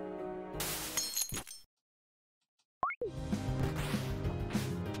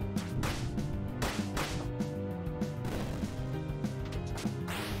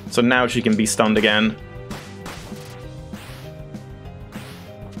 So now she can be stunned again.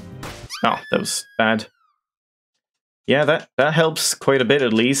 Oh, that was bad. Yeah, that helps quite a bit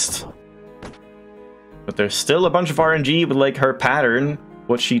at least. But there's still a bunch of RNG with like her pattern,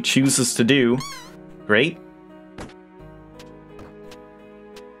 what she chooses to do. Great.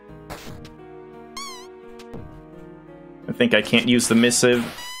 I think I can't use the missive.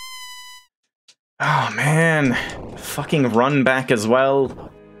 Oh, man. Fucking run back as well.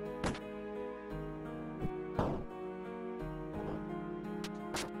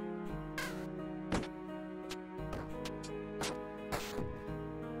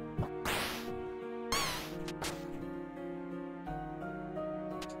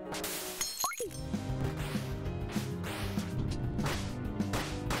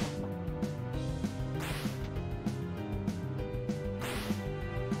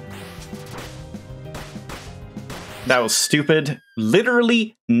 That was stupid.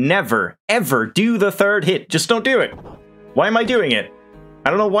 Literally never, ever do the third hit. Just don't do it. Why am I doing it? I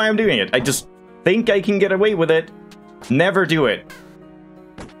don't know why I'm doing it. I just think I can get away with it. Never do it.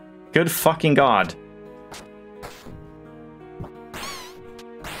 Good fucking God.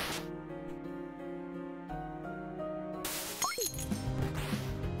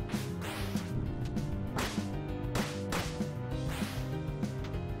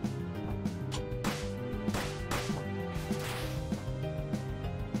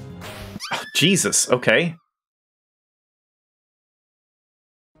 Jesus, okay.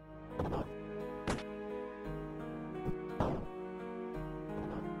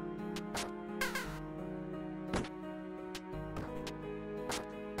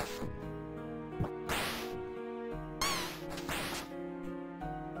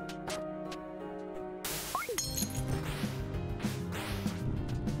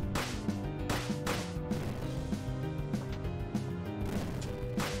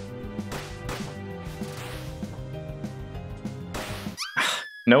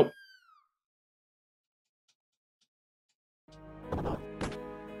 Nope.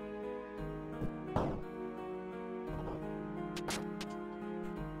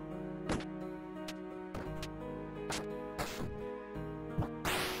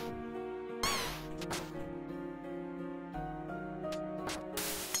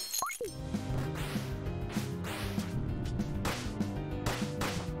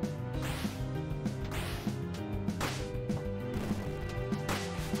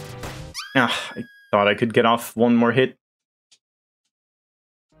 Ah, I thought I could get off one more hit.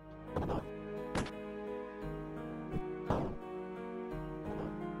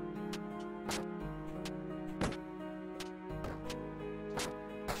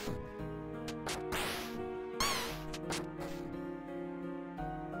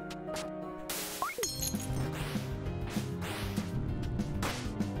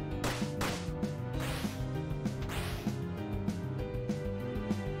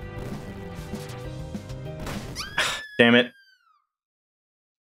 Damn it.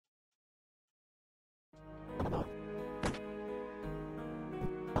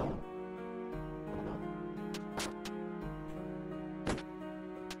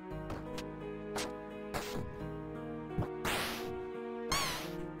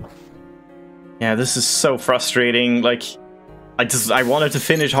 Yeah, this is so frustrating. Like, I wanted to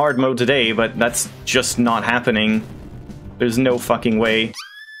finish hard mode today, but that's just not happening. There's no fucking way.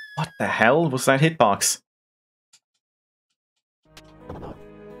 What the hell was that hitbox?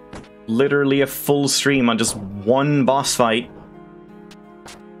 Literally a full stream on just one boss fight.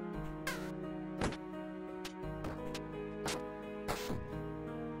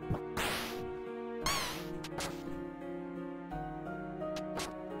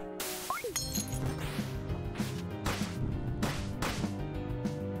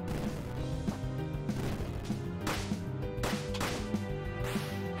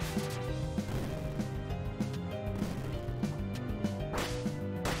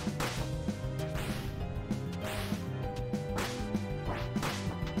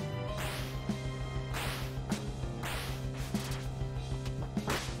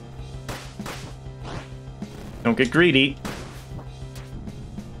 Don't get greedy.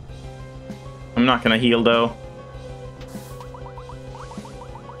 I'm not gonna heal, though.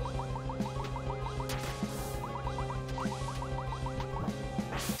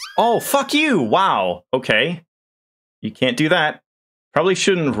 Oh, fuck you! Wow. Okay. You can't do that. Probably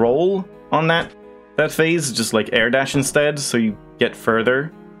shouldn't roll on that phase. Just, like, air dash instead, so you get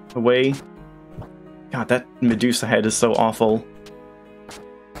further away. God, that Medusa head is so awful.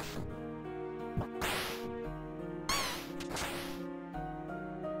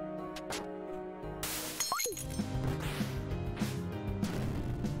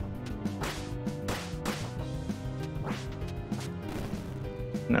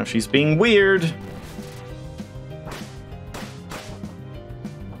 Now she's being weird.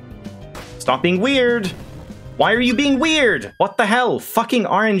 Stop being weird! Why are you being weird? What the hell? Fucking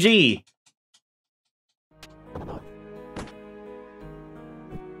RNG!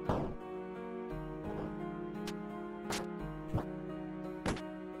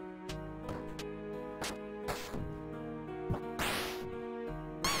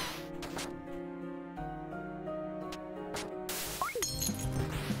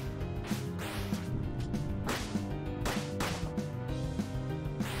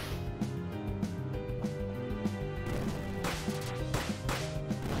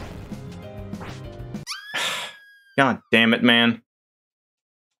 God damn it, man.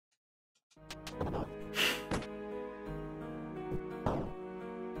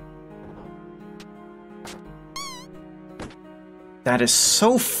 That is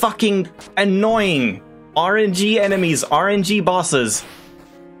so fucking annoying. RNG enemies, RNG bosses.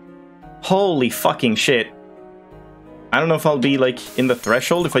 Holy fucking shit. I don't know if I'll be, like, in the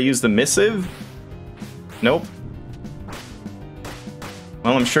threshold if I use the missive. Nope.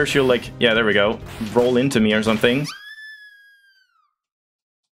 Well, I'm sure she'll, like, yeah, there we go. Roll into me or something.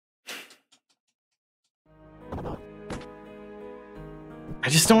 I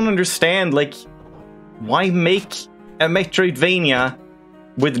just don't understand, like, why make a Metroidvania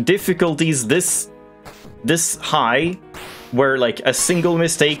with difficulties this high, where, like, a single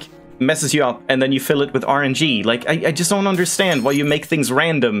mistake messes you up and then you fill it with RNG? Like, I just don't understand why you make things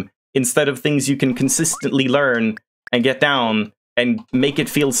random instead of things you can consistently learn and get down and make it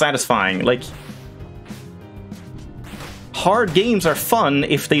feel satisfying. Like, hard games are fun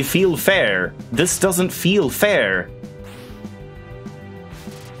if they feel fair. This doesn't feel fair.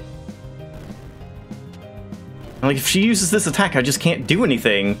 Like, if she uses this attack, I just can't do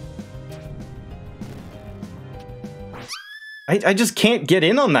anything. I just can't get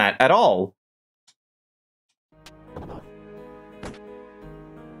in on that at all.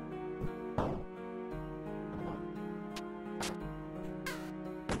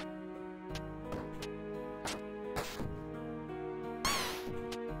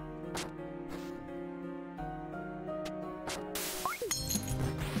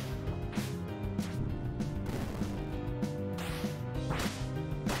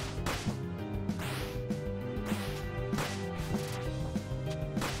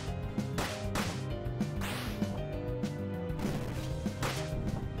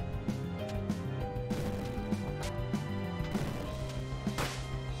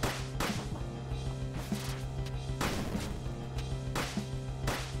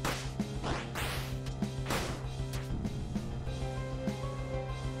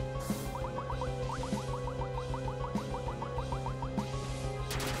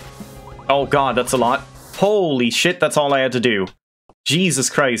 Oh god, that's a lot. Holy shit, that's all I had to do. Jesus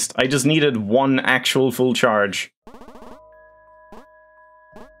Christ, I just needed one actual full charge.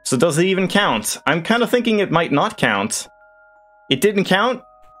 So does it even count? I'm kind of thinking it might not count. It didn't count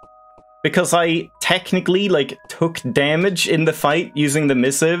because I technically, like, took damage in the fight using the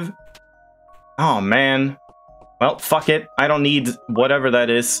missive. Oh man. Well, fuck it. I don't need whatever that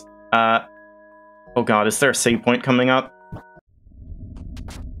is. Oh god, is there a save point coming up?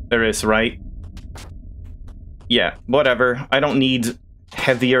 There is, right? Yeah, whatever. I don't need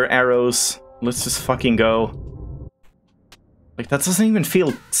heavier arrows. Let's just fucking go. Like, that doesn't even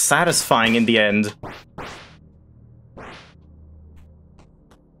feel satisfying in the end.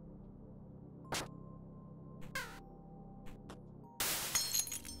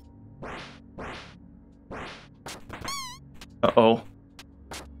 Uh-oh.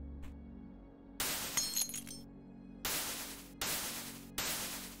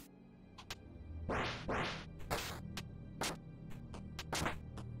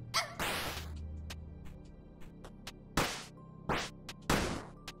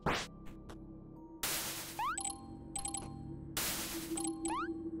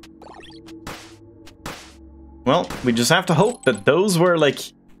 Well, we just have to hope that those were, like,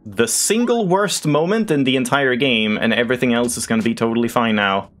 the single worst moment in the entire game, and everything else is gonna be totally fine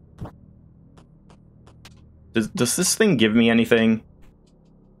now. Does this thing give me anything?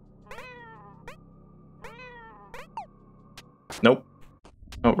 Nope.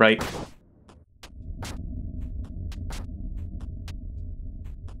 Oh, right.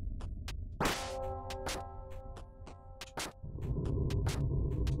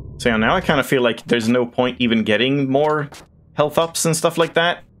 So yeah, now I kind of feel like there's no point even getting more health ups and stuff like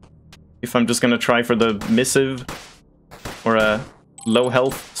that. If I'm just gonna try for the missive or a low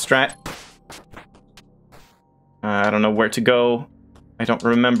health strat. I don't know where to go. I don't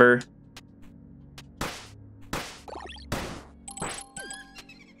remember.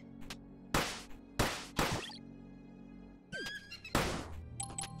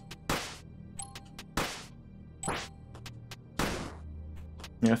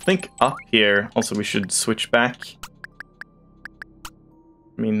 Yeah, I think up here. Also, we should switch back.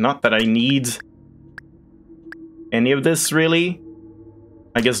 I mean, not that I need any of this, really.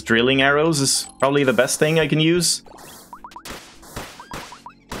 I guess drilling arrows is probably the best thing I can use.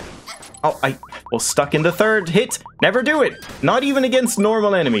 Oh, I was stuck in the third hit. Never do it. Not even against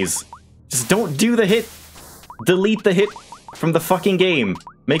normal enemies. Just don't do the hit. Delete the hit from the fucking game.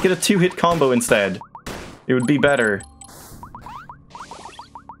 Make it a 2-hit combo instead. It would be better.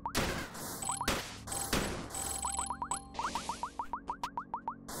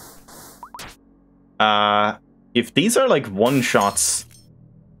 If these are like one-shots,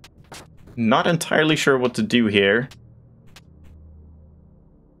 not entirely sure what to do here.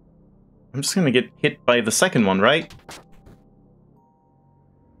 I'm just gonna get hit by the second one, right?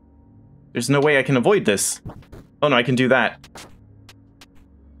 There's no way I can avoid this. Oh no, I can do that.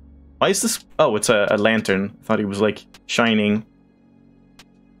 Why is this? Oh, it's a lantern. I thought he was like shining.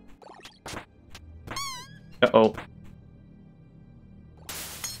 Uh-oh.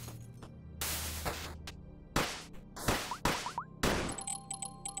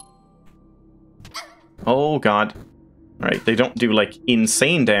 Oh god. Alright, they don't do like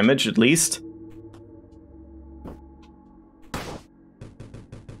insane damage at least.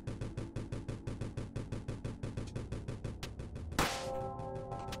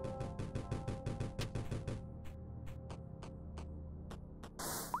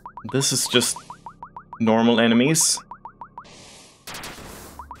 This is just normal enemies.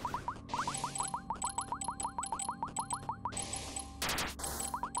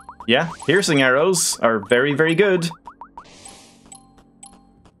 Yeah, piercing arrows are very, very good.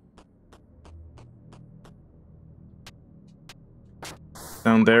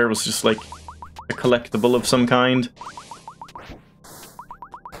 Down there was just like a collectible of some kind.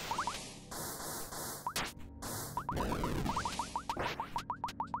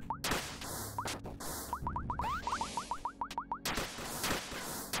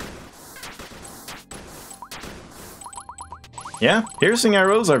 Yeah, piercing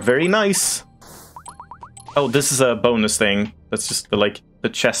arrows are very nice. Oh, this is a bonus thing. That's just the, like, the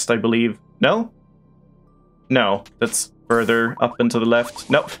chest, I believe. No? No, that's further up and to the left.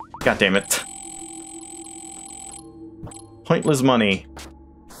 Nope. God damn it. Pointless money.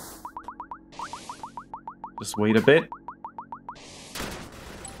 Just wait a bit.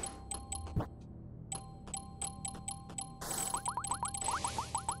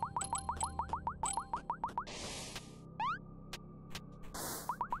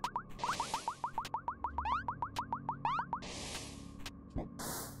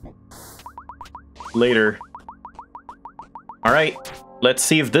 Later. Alright, let's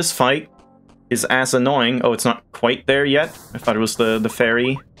see if this fight is as annoying. Oh, it's not quite there yet. I thought it was the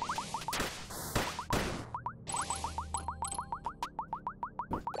fairy.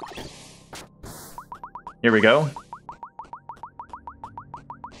 Here we go.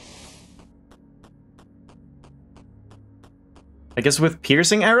 I guess with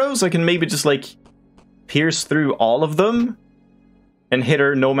piercing arrows, I can maybe just, like, pierce through all of them and hit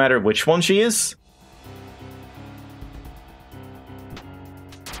her no matter which one she is.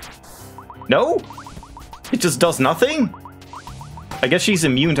 No? It just does nothing? I guess she's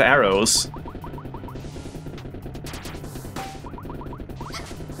immune to arrows.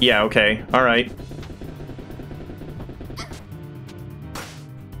 Yeah, okay. Alright.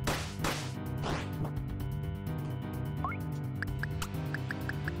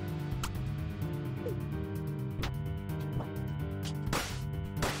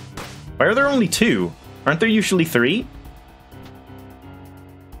 Why are there only two? Aren't there usually three?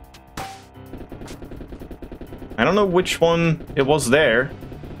 I don't know which one it was there.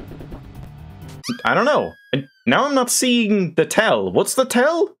 I don't know. Now I'm not seeing the tell. What's the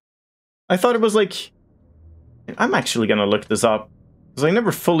tell? I thought it was like... I'm actually gonna look this up. Because I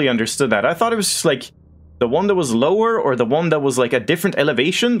never fully understood that. I thought it was just like the one that was lower or the one that was like a different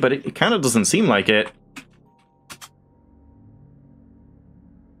elevation, but it kind of doesn't seem like it.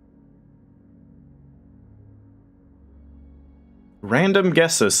 Random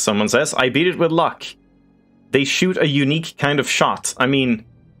guesses, someone says. I beat it with luck. They shoot a unique kind of shot. I mean,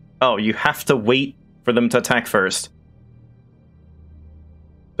 oh, you have to wait for them to attack first.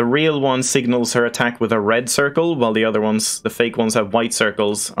 The real one signals her attack with a red circle, while the other ones, the fake ones, have white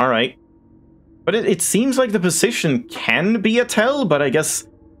circles. Alright. But it seems like the position can be a tell, but I guess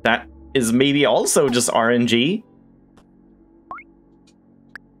that is maybe also just RNG.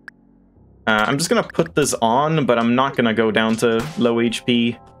 I'm just gonna put this on, but I'm not gonna go down to low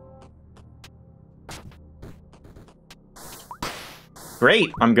HP.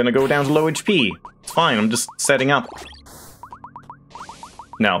 Great, I'm gonna go down to low HP. It's fine, I'm just setting up.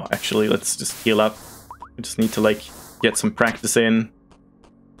 No, actually, let's just heal up. I just need to, like, get some practice in.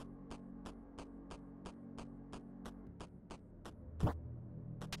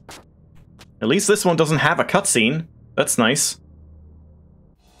 At least this one doesn't have a cutscene. That's nice.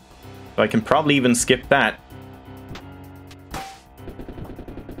 So I can probably even skip that.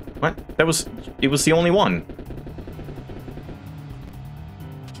 What? It was the only one.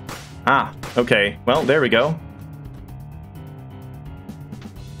 Ah, okay. Well, there we go.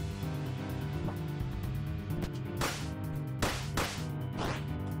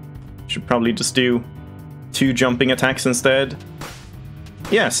 Should probably just do 2 jumping attacks instead.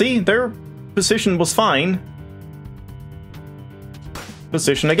 Yeah, see? Their position was fine.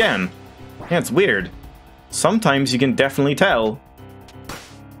 Position again. Yeah, it's weird. Sometimes you can definitely tell.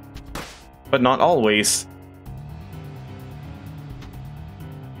 But not always.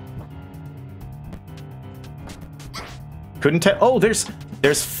 Couldn't tell. Oh, there's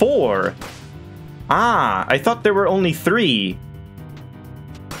 4. Ah, I thought there were only 3.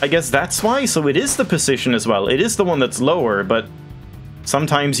 I guess that's why. So it is the position as well. It is the one that's lower, but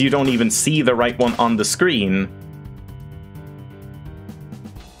sometimes you don't even see the right one on the screen.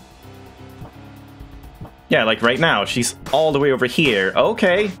 Yeah, like right now, she's all the way over here.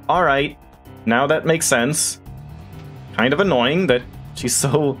 Okay, alright. Now that makes sense. Kind of annoying that she's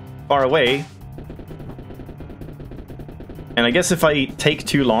so far away. And I guess if I take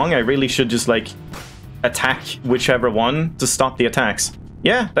too long, I really should just, like, attack whichever one to stop the attacks.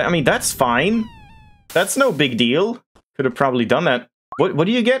 Yeah, I mean, that's fine. That's no big deal. Could have probably done that. What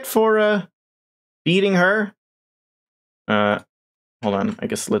do you get for, beating her? Hold on, I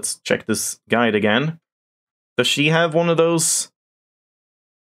guess let's check this guide again. Does she have one of those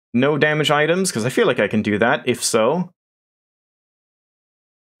no damage items? Because I feel like I can do that, if so.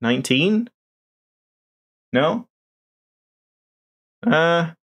 19? No?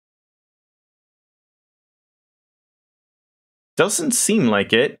 Doesn't seem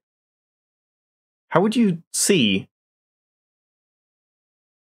like it. How would you see?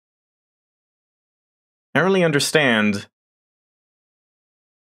 I don't really understand.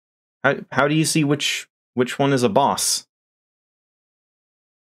 How do you see which one is a boss?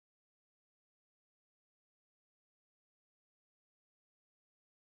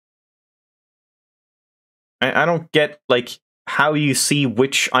 I don't get, like, how you see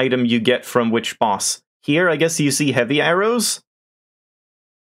which item you get from which boss. Here, I guess you see heavy arrows.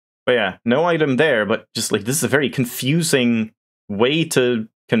 But yeah, no item there, but just, like, this is a very confusing way to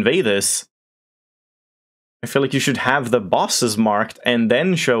convey this. I feel like you should have the bosses marked and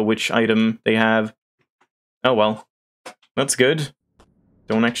then show which item they have. Oh well. That's good.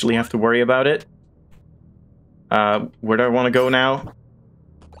 Don't actually have to worry about it. Where do I want to go now?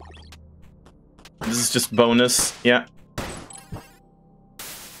 This is just bonus, yeah.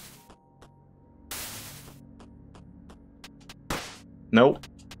 Nope.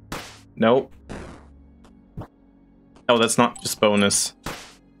 Nope. Oh, that's not just bonus.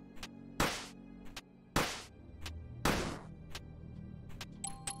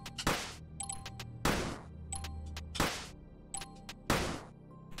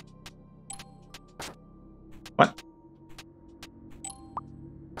 What?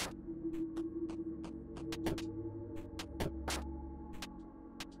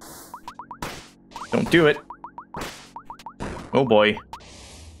 Don't do it. Oh boy.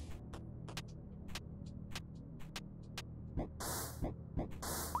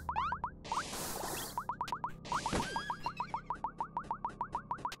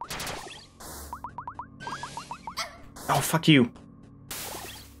 Oh, fuck you.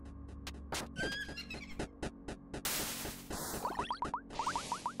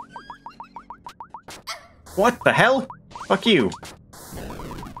 What the hell? Fuck you.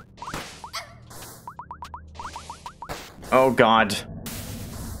 Oh god.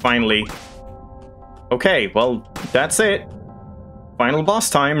 Finally. Okay, well, that's it. Final boss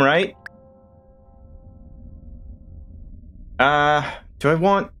time, right? Do I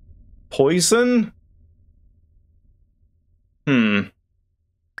want poison?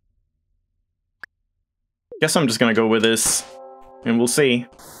 Guess I'm just gonna go with this, and we'll see.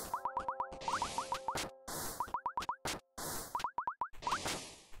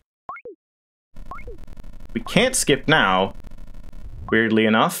 We can't skip now, weirdly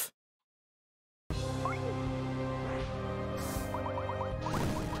enough.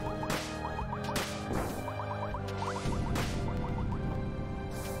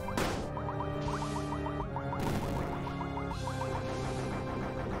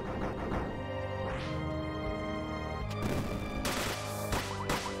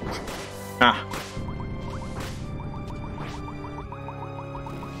 Ah.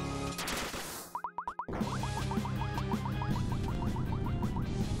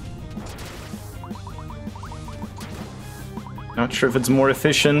 Not sure if it's more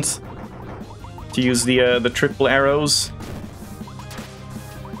efficient to use the triple arrows.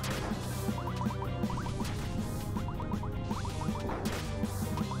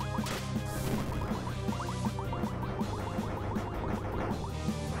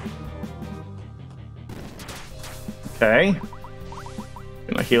 Okay.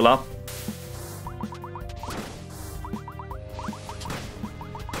 Gonna heal up.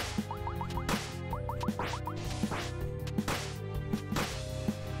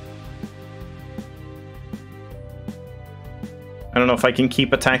 I don't know if I can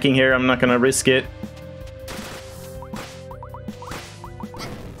keep attacking here. I'm not gonna risk it.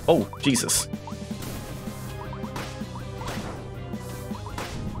 Oh, Jesus.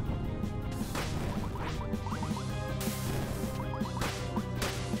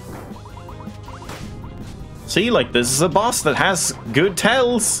 See, like, this is a boss that has good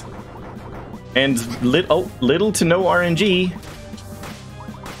tells. And little to no RNG.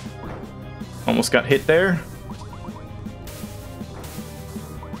 Almost got hit there.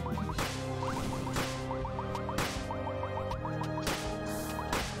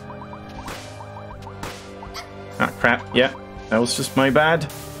 Ah, crap. Yeah, that was just my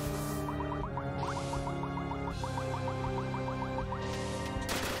bad.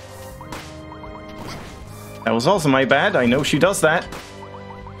 That was also my bad. I know she does that.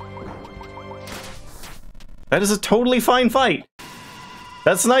 That is a totally fine fight.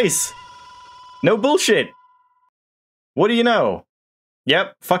 That's nice. No bullshit. What do you know?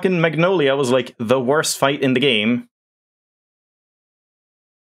 Yep, fucking Magnolia was like the worst fight in the game.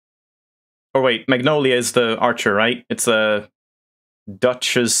 Or wait, Magnolia is the archer, right? It's a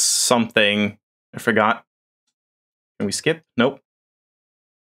Duchess something. I forgot. Can we skip? Nope.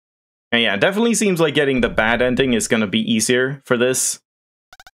 And yeah, definitely seems like getting the bad ending is going to be easier for this.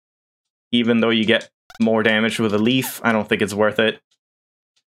 Even though you get more damage with a leaf, I don't think it's worth it.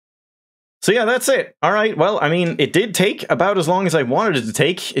 So yeah, that's it. Alright, well, I mean, it did take about as long as I wanted it to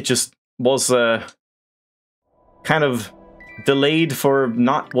take. It just was kind of delayed for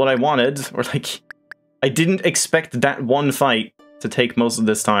not what I wanted. Or like, I didn't expect that one fight to take most of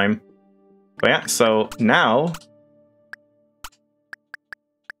this time. But yeah, so now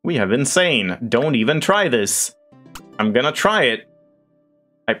we have Insane. Don't even try this. I'm gonna try it.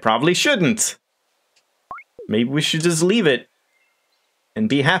 I probably shouldn't. Maybe we should just leave it and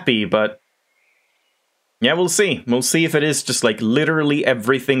be happy, but yeah, we'll see. We'll see if it is just like literally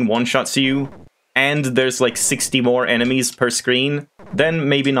everything one-shots you and there's like 60 more enemies per screen. Then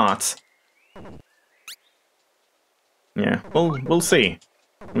maybe not. Yeah, we'll see.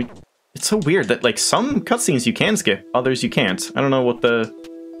 It's so weird that like some cutscenes you can skip, others you can't. I don't know what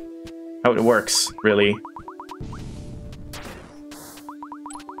how it works, really.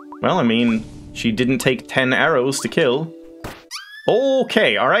 Well, I mean, she didn't take 10 arrows to kill.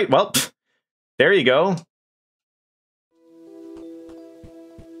 Okay, alright, well, there you go.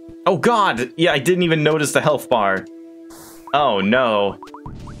 Oh god! Yeah, I didn't even notice the health bar. Oh no.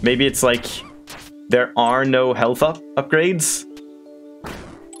 Maybe it's like, there are no health upgrades?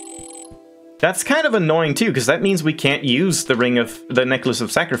 That's kind of annoying too, because that means we can't use the Necklace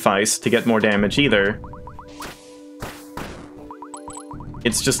of Sacrifice to get more damage either.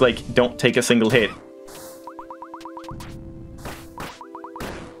 It's just like, don't take a single hit.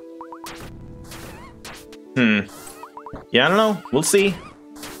 Yeah, I don't know. We'll see.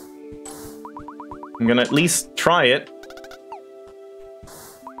 I'm gonna at least try it.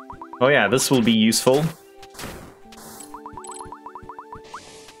 Oh yeah, this will be useful.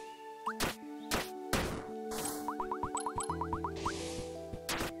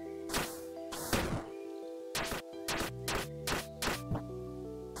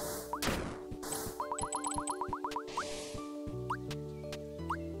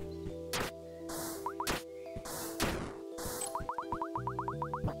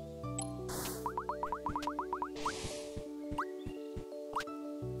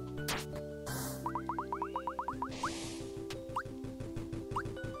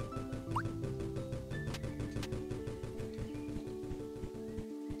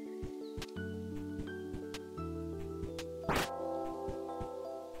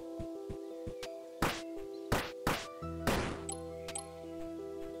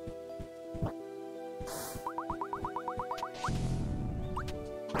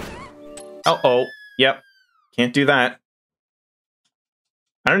 Uh-oh. Yep. Can't do that.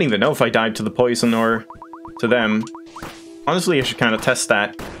 I don't even know if I died to the poison or to them. Honestly, I should kind of test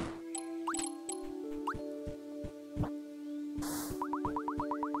that.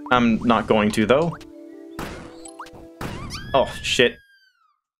 I'm not going to, though. Oh, shit.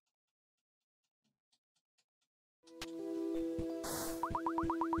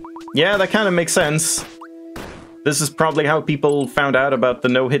 Yeah, that kind of makes sense. This is probably how people found out about the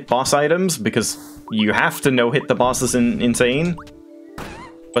no-hit boss items, because you have to no-hit the bosses in Insane.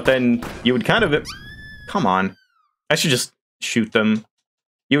 But then you would kind of... Come on. I should just shoot them.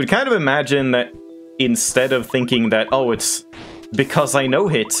 You would kind of imagine that instead of thinking that, oh, it's because I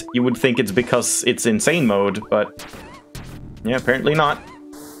no-hit, you would think it's because it's Insane mode, but... yeah, apparently not.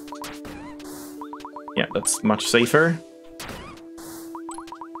 Yeah, that's much safer.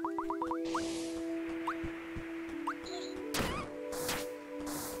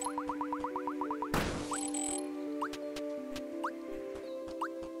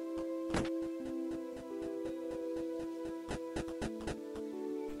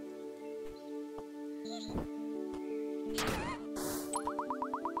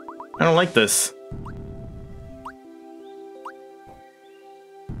 I don't like this.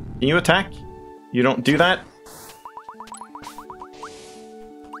 Can you attack? You don't do that?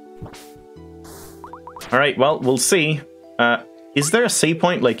 Alright, well, we'll see. Is there a save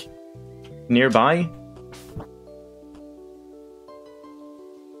point, like, nearby?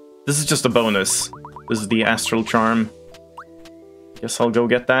 This is just a bonus. This is the Astral Charm. Guess I'll go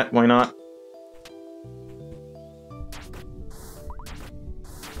get that, why not?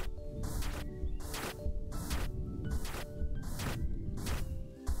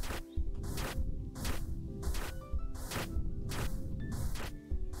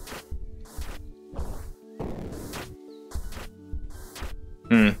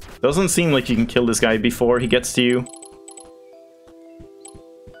 Doesn't seem like you can kill this guy before he gets to you.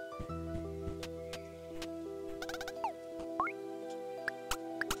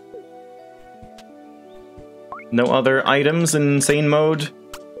 No other items in insane mode?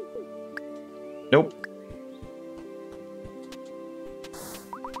 Nope.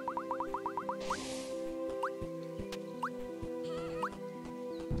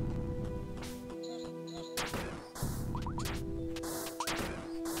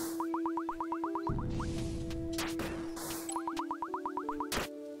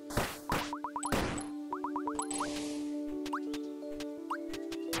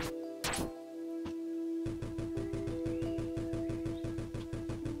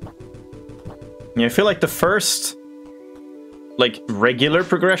 Yeah, I feel like the first, like, regular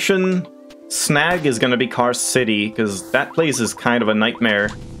progression snag is gonna be Car City, because that place is kind of a nightmare.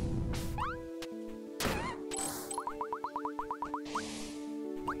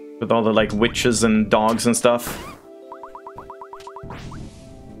 With all the, like, witches and dogs and stuff.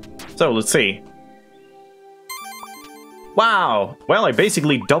 So, let's see. Wow! Well, I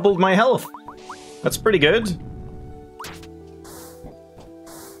basically doubled my health. That's pretty good.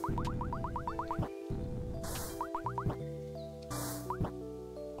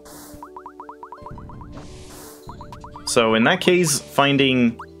 So in that case,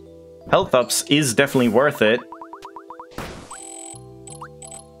 finding health ups is definitely worth it.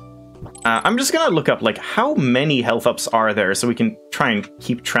 I'm just gonna look up, like, how many health ups are there so we can try and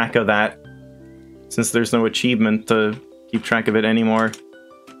keep track of that, since there's no achievement to keep track of it anymore.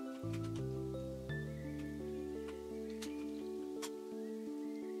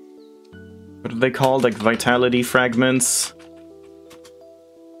 What are they called? Like, vitality fragments?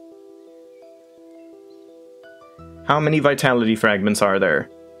 How many vitality fragments are there?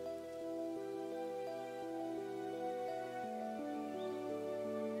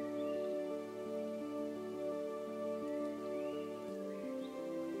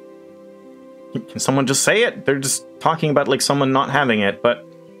 Can someone just say it? They're just talking about, like, someone not having it, but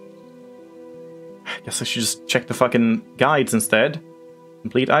I guess I should just check the fucking guides instead.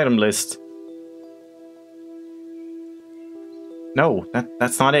 Complete item list. No,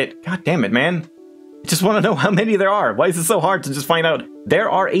 that's not it. God damn it, man. I just want to know how many there are. Why is it so hard to just find out? There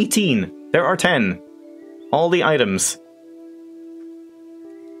are 18. There are 10. All the items.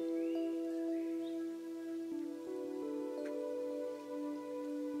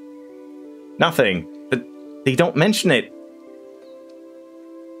 Nothing. They don't mention it.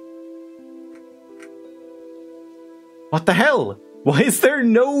 What the hell? Why is there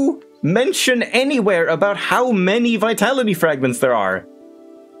no mention anywhere about how many vitality fragments there are?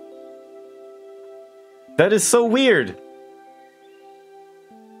 That is so weird.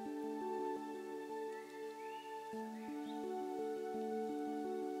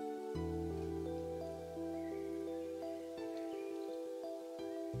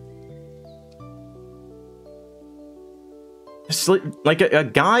 It's like a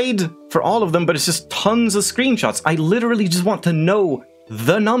guide for all of them, but it's just tons of screenshots. I literally just want to know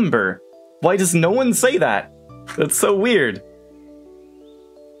the number. Why does no one say that? That's so weird.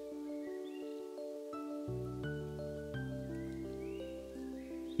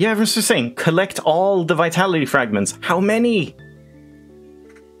 Yeah, everyone's just saying, collect all the vitality fragments. How many?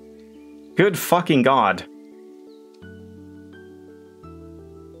 Good fucking god.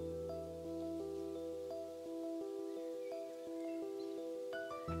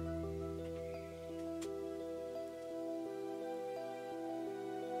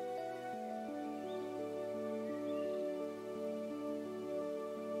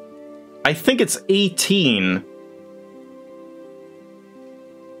 I think it's 18.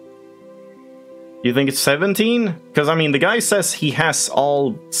 You think it's 17? Because, I mean, the guy says he has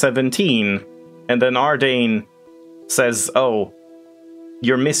all 17, and then Ardane says, oh,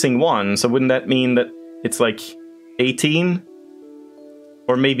 you're missing one, so wouldn't that mean that it's, like, 18?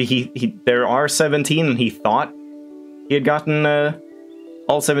 Or maybe there are 17 and he thought he had gotten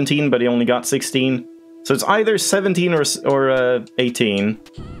all 17, but he only got 16. So it's either 17 or 18.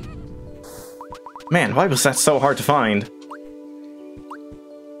 Man, why was that so hard to find?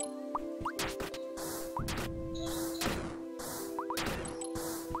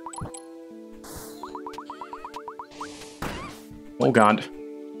 Oh god.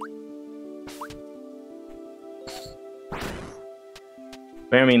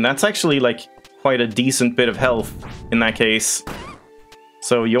 I mean, that's actually, like, quite a decent bit of health in that case.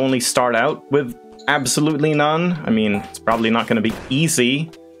 So you only start out with absolutely none. I mean, it's probably not going to be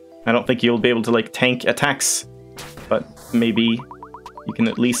easy. I don't think you'll be able to, like, tank attacks. But maybe you can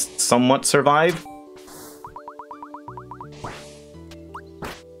at least somewhat survive.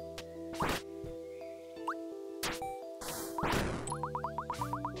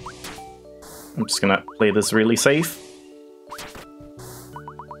 I'm just gonna play this really safe.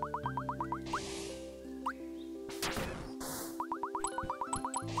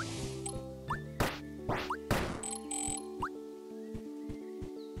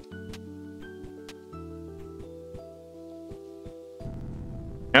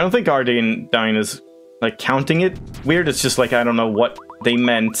 I don't think Ardean is, like, counting it weird. It's just, like, I don't know what they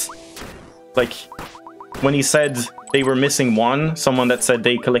meant. Like, when he said they were missing one, someone that said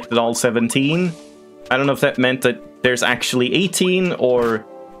they collected all 17, I don't know if that meant that there's actually 18, or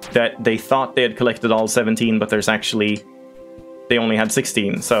that they thought they had collected all 17, but there's actually, they only had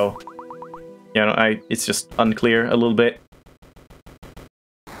 16, so, you know, it's just unclear a little bit.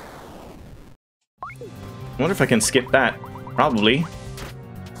 I wonder if I can skip that. Probably.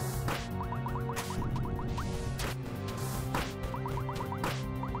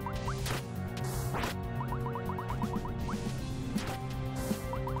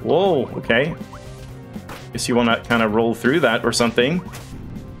 Whoa, okay. Guess you want to kind of roll through that or something.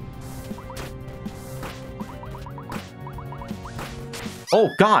 Oh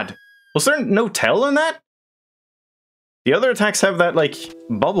god! Was there no tell in that? The other attacks have that, like,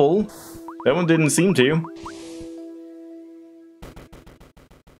 bubble. That one didn't seem to.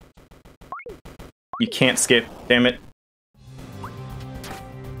 You can't skip, damn it.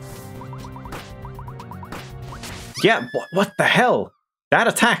 Yeah, what the hell? That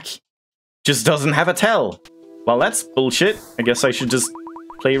attack just doesn't have a tell. Well, that's bullshit. I guess I should just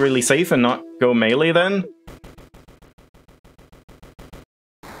play really safe and not go melee then.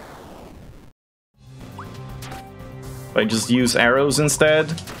 If I just use arrows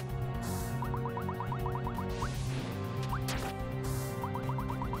instead.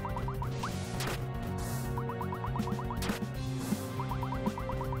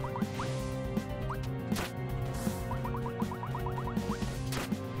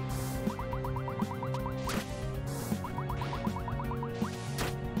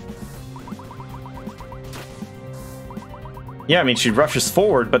 Yeah, I mean, she rushes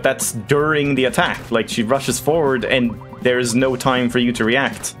forward, but that's during the attack. Like, she rushes forward and there's no time for you to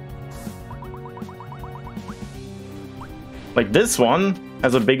react. Like, this one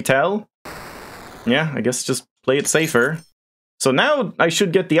has a big tell. Yeah, I guess just play it safer. So now I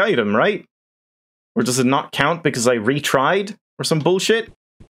should get the item, right? Or does it not count because I retried? Or some bullshit?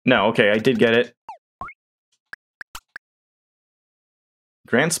 No, okay, I did get it.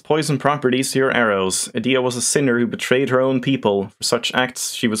 Grants poison properties to your arrows. Edea was a sinner who betrayed her own people. For such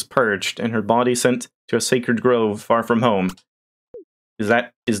acts, she was purged, and her body sent to a sacred grove far from home. Is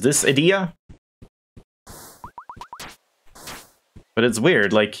this Edea? But it's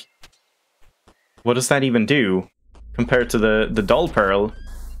weird, like, what does that even do compared to the Dull Pearl?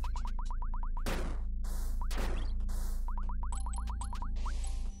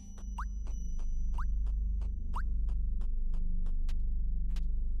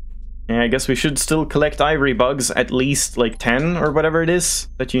 Yeah, I guess we should still collect ivory bugs, at least like 10 or whatever it is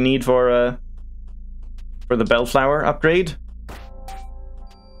that you need for the Bellflower upgrade.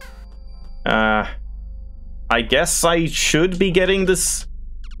 I guess I should be getting this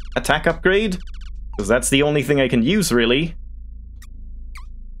attack upgrade, because that's the only thing I can use, really.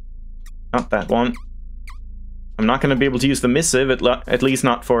 Not that one. I'm not going to be able to use the missive, at least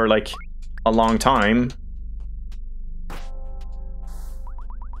not for, like, a long time.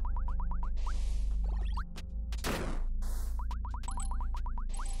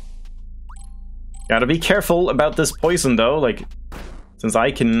 Gotta be careful about this poison, though, like, since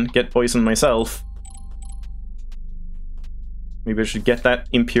I can get poisoned myself. Maybe I should get that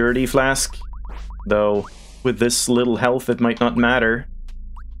impurity flask, though with this little health it might not matter.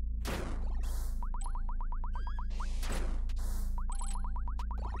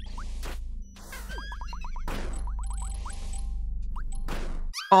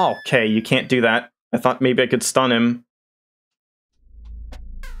 Okay, you can't do that. I thought maybe I could stun him.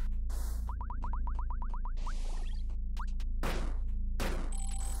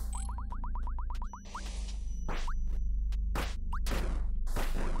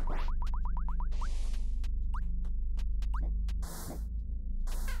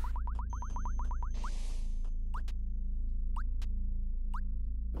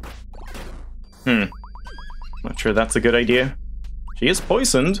 Not sure that's a good idea. She is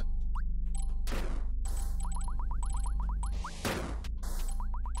poisoned.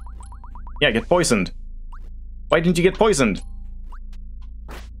 Yeah, get poisoned. Why didn't you get poisoned?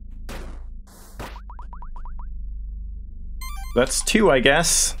 That's 2, I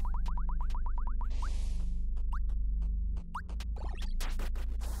guess.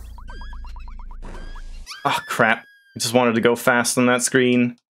 Ah, crap. I just wanted to go fast on that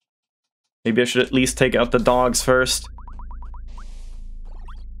screen. Maybe I should at least take out the dogs first.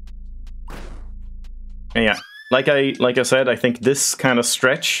 And yeah, like I said, I think this kind of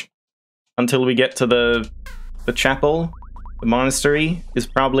stretch until we get to the chapel, the monastery, is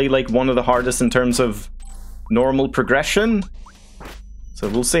probably like one of the hardest in terms of normal progression. So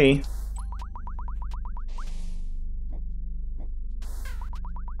we'll see.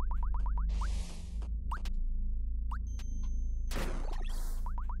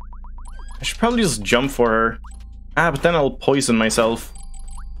 I should probably just jump for her. Ah, but then I'll poison myself.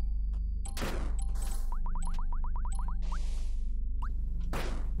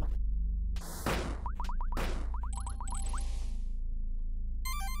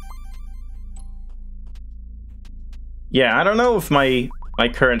 Yeah, I don't know if my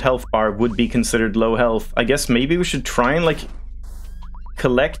current health bar would be considered low health. I guess maybe we should try and, like,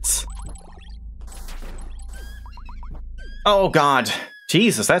 collect... Oh, God.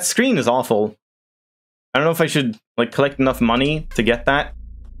 Jesus, that screen is awful. I don't know if I should, like, collect enough money to get that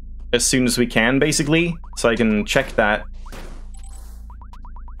as soon as we can, basically, so I can check that.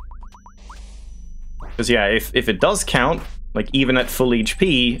 Because, yeah, if it does count, like, even at full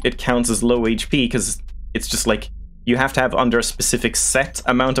HP, it counts as low HP, because it's just, like, you have to have under a specific set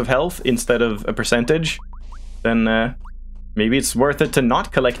amount of health instead of a percentage. Then, maybe it's worth it to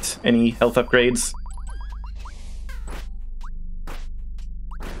not collect any health upgrades.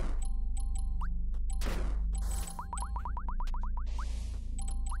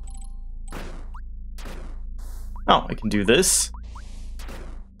 Oh, I can do this.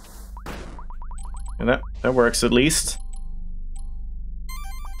 Yeah, that works at least.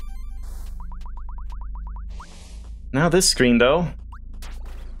 Now this screen, though.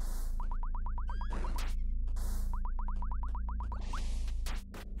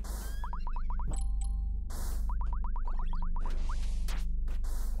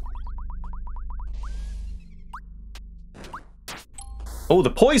 Oh, the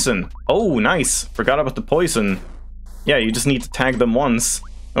poison! Oh, nice! Forgot about the poison. Yeah, you just need to tag them once.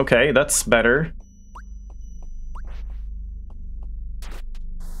 Okay, that's better.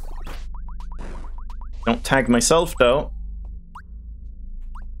 Don't tag myself, though.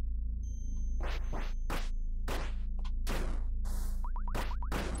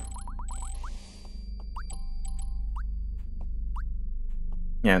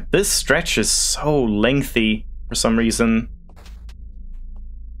 Yeah, this stretch is so lengthy for some reason.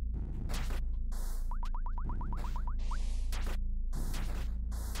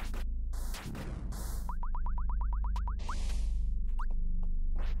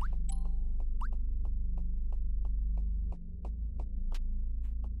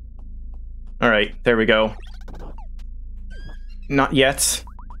 Alright, there we go. Not yet.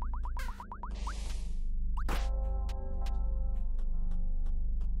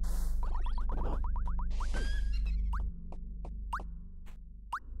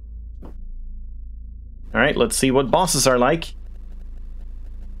 Alright, let's see what bosses are like.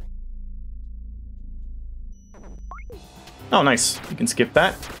 Oh, nice. You can skip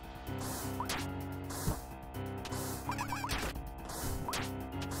that.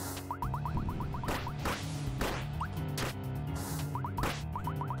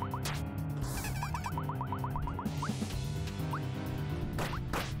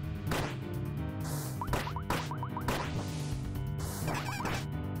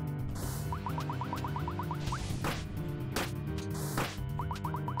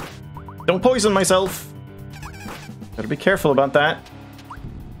 Don't poison myself! Gotta be careful about that.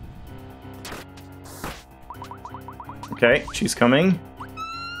 Okay, she's coming.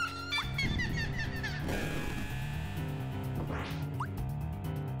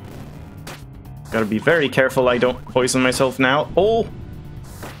 Gotta be very careful I don't poison myself now. Oh!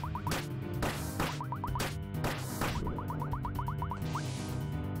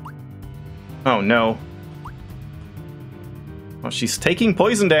 Oh no. Well, she's taking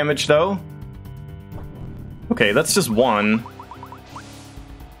poison damage, though. Okay, that's just one.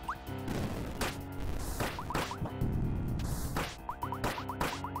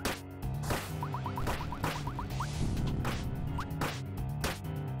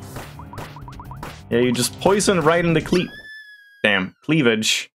 Yeah, you just poison right in the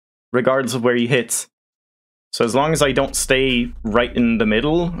cleavage. regardless of where you hit. So as long as I don't stay right in the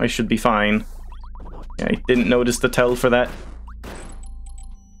middle, I should be fine. Yeah, I didn't notice the tell for that.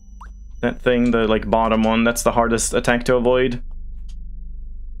 That thing, the like bottom one, that's the hardest attack to avoid.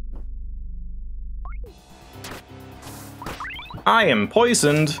 I am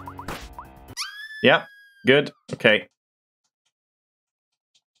poisoned. Yep, good. Okay.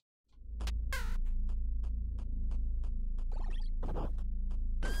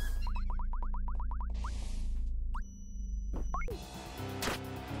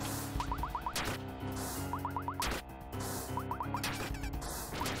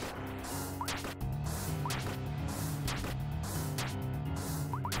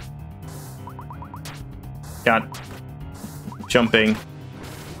 Got jumping.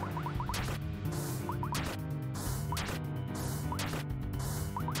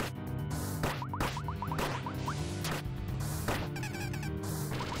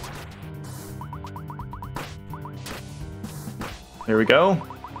 There we go.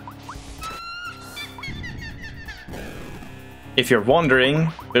 If you're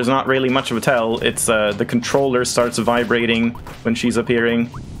wondering, there's not really much of a tell. It's the controller starts vibrating when she's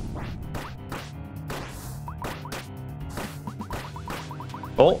appearing.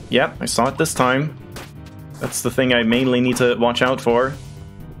 Oh, yep, I saw it this time. That's the thing I mainly need to watch out for.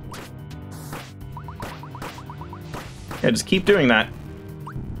 Yeah, just keep doing that.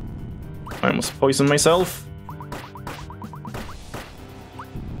 I almost poisoned myself.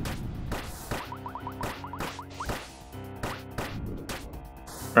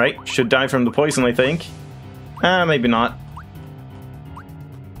 Right, should die from the poison, I think. Maybe not.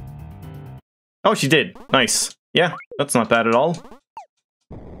 Oh, she did. Nice. Yeah, that's not bad at all.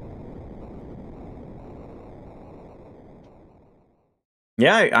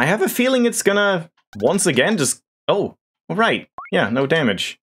 Yeah, I have a feeling it's gonna, once again, just... Oh, alright. Yeah, no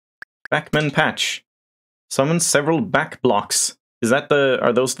damage. Backman patch. Summons several back blocks. Is that the...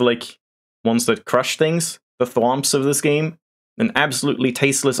 Are those the, like, ones that crush things? The thwomps of this game? An absolutely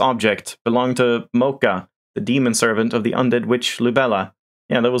tasteless object. Belonged to Mocha, the demon servant of the undead witch Lubella.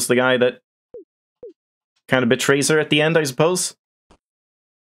 Yeah, that was the guy that kind of betrays her at the end, I suppose.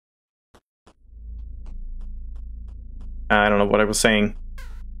 I don't know what I was saying.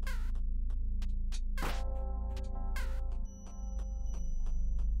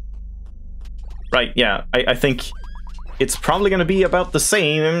 Right, yeah, I think it's probably going to be about the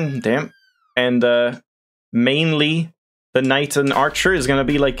same, damn. And mainly the knight and archer is going to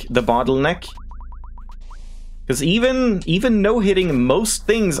be like the bottleneck. Because even no-hitting most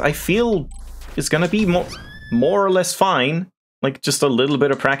things, I feel is going to be more or less fine. Like just a little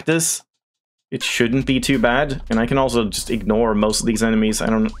bit of practice. It shouldn't be too bad. And I can also just ignore most of these enemies. I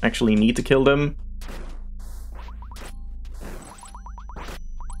don't actually need to kill them.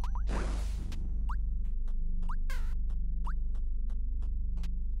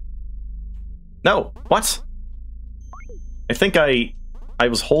 No, what? I think I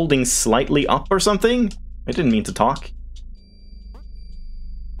was holding slightly up or something? I didn't mean to talk.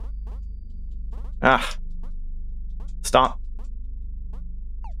 Ah. Stop.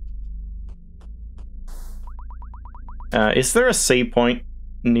 Is there a save point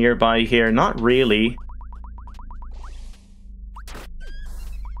nearby here? Not really.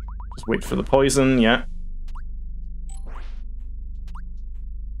 Just wait for the poison, yeah.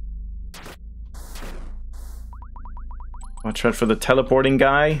 Watch out for the teleporting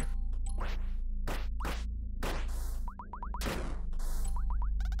guy.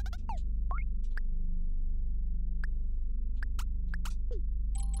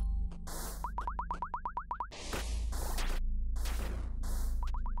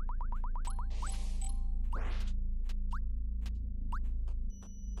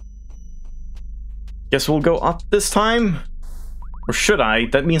 Guess we'll go up this time? Or should I?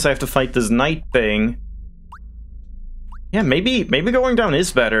 That means I have to fight this knight thing. Yeah, maybe going down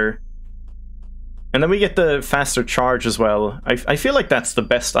is better. And then we get the faster charge as well. I feel like that's the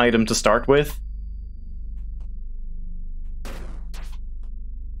best item to start with.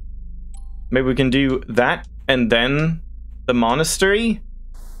 Maybe we can do that and then the monastery.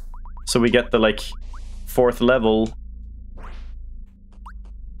 So we get the, like, 4th level.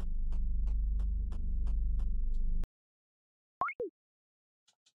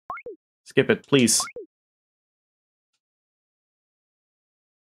 Skip it, please.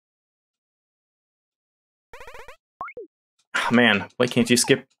 Oh, man, why can't you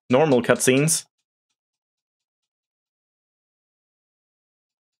skip normal cutscenes?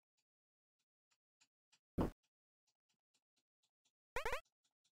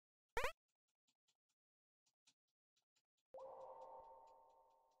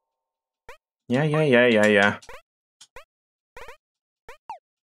 Yeah.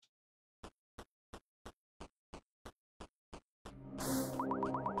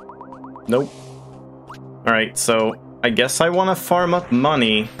 Nope. Alright, so I guess I want to farm up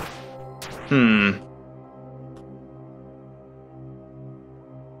money.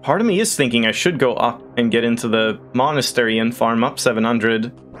 Part of me is thinking I should go up and get into the monastery and farm up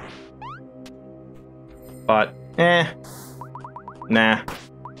 700. But, nah.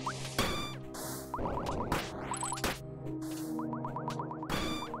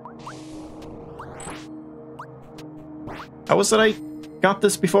 How was it I got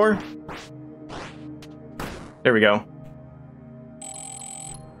this before? There we go.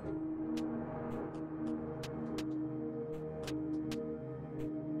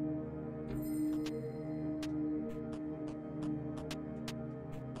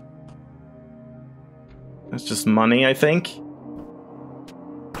 That's just money, I think.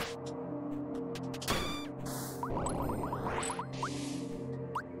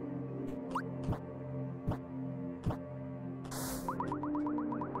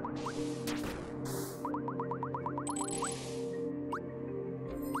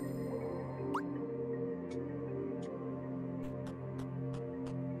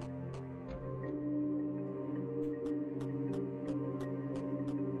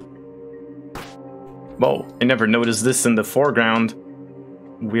 Whoa, I never noticed this in the foreground.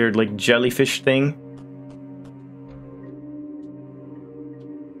 Weird, like, jellyfish thing.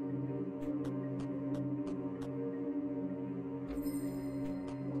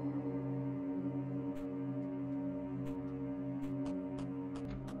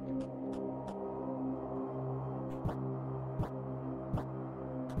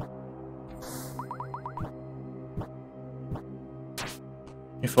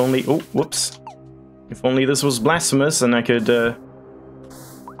 If only... Oh, whoops. If only this was blasphemous and I could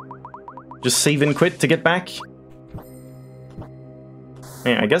just save and quit to get back.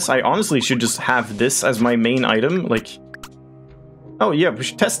 Yeah, I guess I honestly should just have this as my main item. Like, oh yeah, we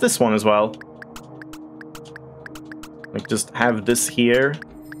should test this one as well. Like, just have this here.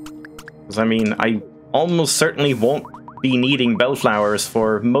 Because, I mean, I almost certainly won't be needing bellflowers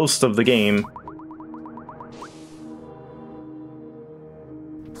for most of the game.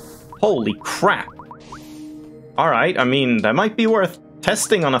 Holy crap! Alright, I mean, that might be worth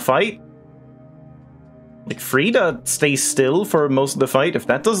testing on a fight. Like, Frida stays still for most of the fight. If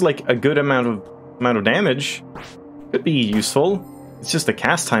that does, like, a good amount of damage, could be useful. It's just the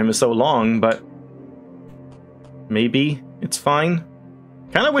cast time is so long, but maybe it's fine.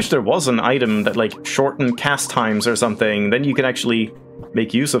 Kind of wish there was an item that, like, shortened cast times or something. Then you could actually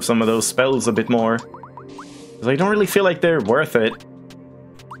make use of some of those spells a bit more. Because I don't really feel like they're worth it.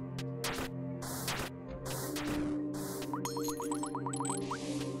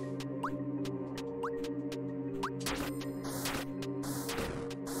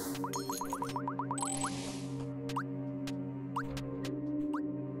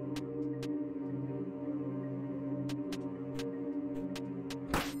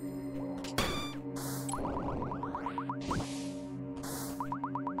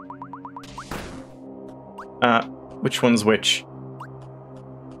 Which one's which?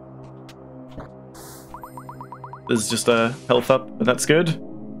 This is just a health up, but that's good.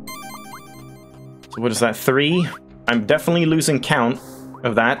 So what is that, 3? I'm definitely losing count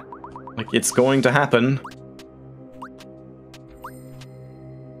of that. Like, it's going to happen.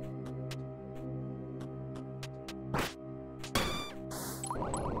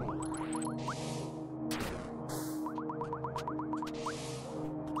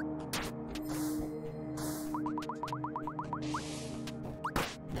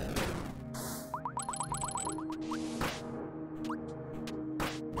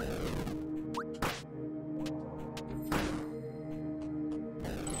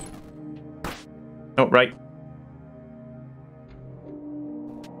 Oh, right.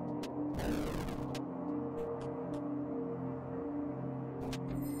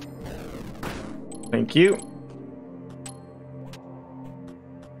 Thank you.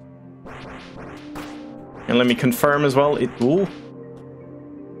 And let me confirm as well. Ooh.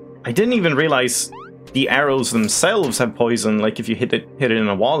 I didn't even realize the arrows themselves have poison, like if you hit it in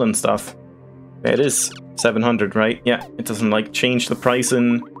a wall and stuff. It is 700, right? Yeah, it doesn't like change the price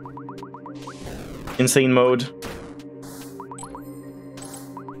in insane mode.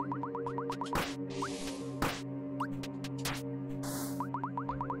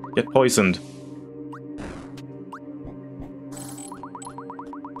 Get poisoned.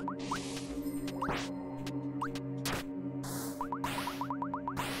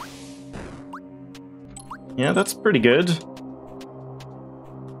 Yeah, that's pretty good.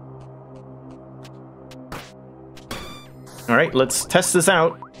 Alright, let's test this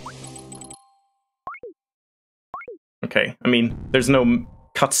out. Okay, I mean, there's no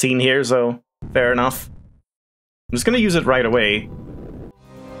cutscene here, so fair enough. I'm just gonna use it right away.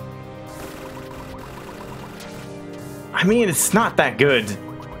 I mean, it's not that good.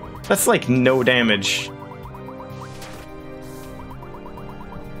 That's like no damage.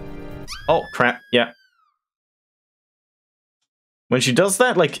 Oh, crap, yeah. When she does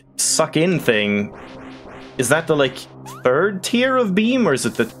that, like, suck-in thing, is that the, like, third tier of beam, or is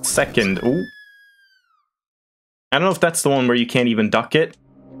it the second? Ooh. I don't know if that's the one where you can't even duck it,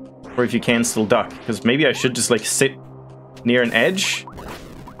 or if you can still duck, because maybe I should just, like, sit near an edge?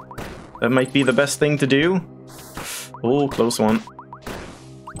 That might be the best thing to do. Oh, close one.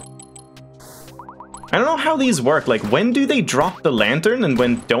 I don't know how these work, like, when do they drop the lantern, and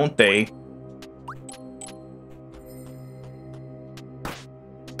when don't they?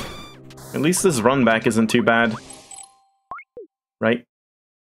 At least this run back isn't too bad. Right?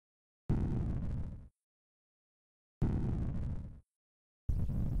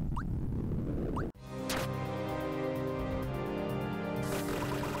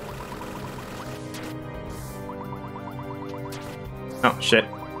 Oh, shit.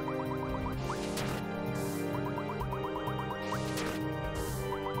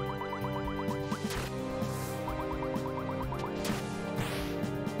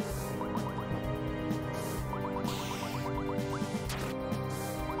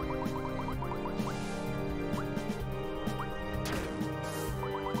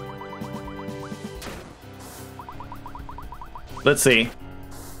 Let's see.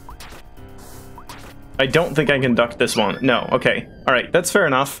 I don't think I can duck this one. No, okay. Alright, that's fair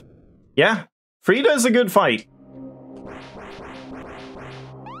enough. Yeah, Frida's a good fight.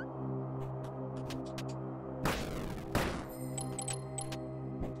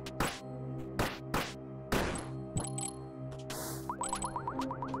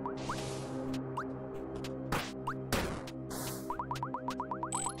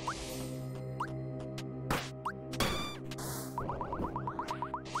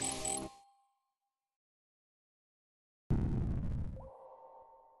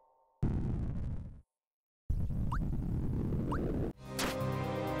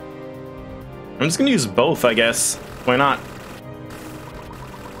 I'm just gonna use both, I guess. Why not?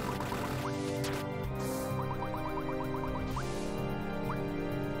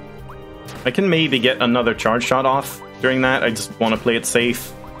 I can maybe get another charge shot off during that. I just want to play it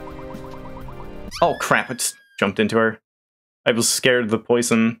safe. Oh crap, I just jumped into her. I was scared of the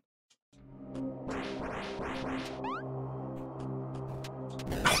poison.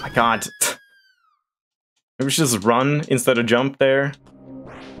 Oh my god. Maybe we should just run instead of jump there.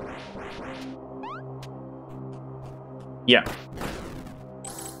 Yeah.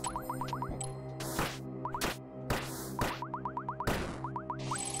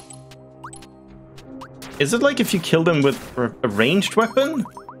 Is it like if you kill them with a ranged weapon?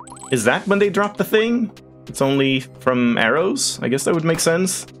 Is that when they drop the thing? It's only from arrows? I guess that would make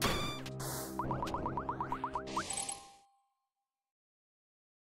sense.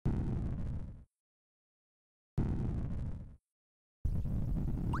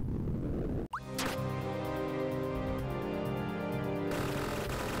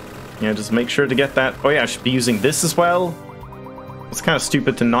 Yeah, just make sure to get that. Oh yeah, I should be using this as well. It's kind of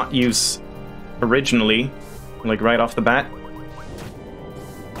stupid to not use originally, like right off the bat.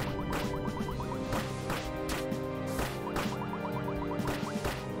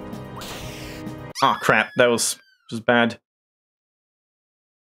 Ah, crap, that was just bad.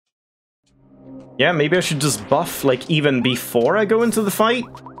 Yeah, maybe I should just buff, like, even before I go into the fight.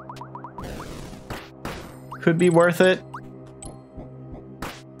 Could be worth it.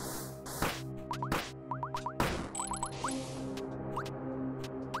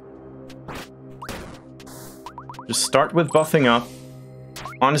 Just start with buffing up.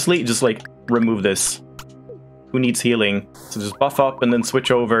 Honestly, just, like, remove this. Who needs healing? So just buff up and then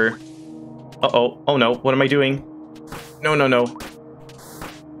switch over. Uh-oh. Oh no, what am I doing? No, no, no.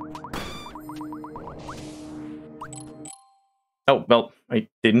 Oh, well, I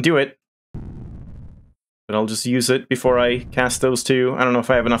didn't do it. But I'll just use it before I cast those two. I don't know if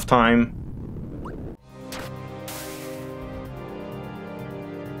I have enough time.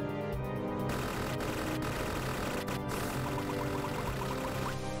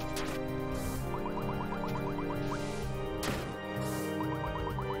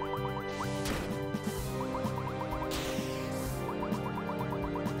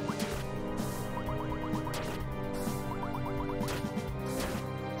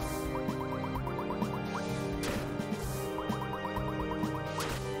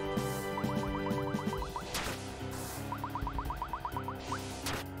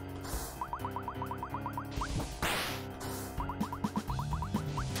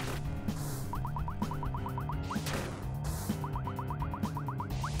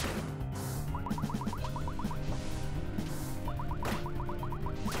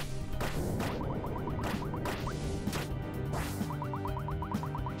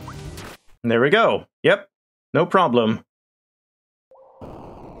 There we go. Yep, no problem.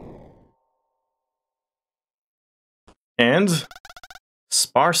 And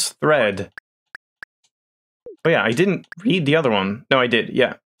sparse thread. Oh yeah, I didn't read the other one. No, I did,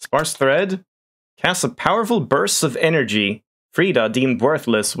 yeah. Sparse thread casts a powerful burst of energy. Frida, deemed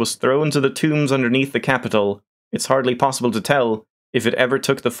worthless, was thrown to the tombs underneath the capital. It's hardly possible to tell if it ever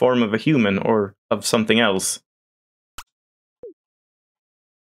took the form of a human or of something else.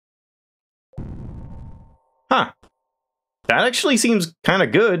 Huh. That actually seems kind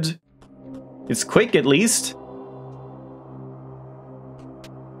of good. It's quick, at least.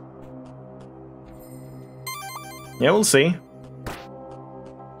 Yeah, we'll see.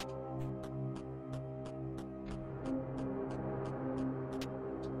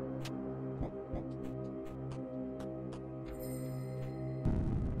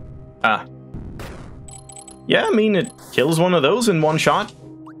 Ah. Yeah, I mean, it kills one of those in one shot.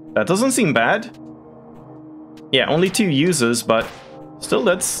 That doesn't seem bad. Yeah, only 2 uses, but still,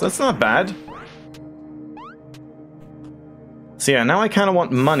 that's not bad. So yeah, now I kind of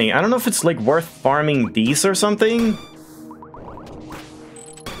want money. I don't know if it's like worth farming these or something.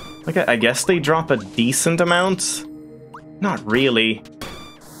 Like, I guess they drop a decent amount. Not really.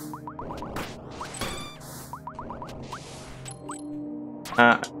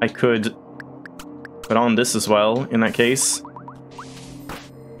 I could put on this as well, in that case.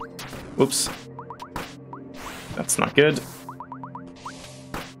 Whoops. That's not good.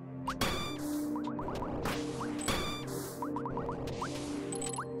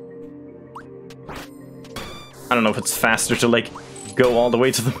 I don't know if it's faster to, like, go all the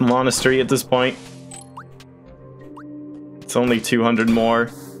way to the monastery at this point. It's only 200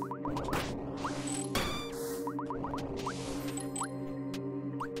 more.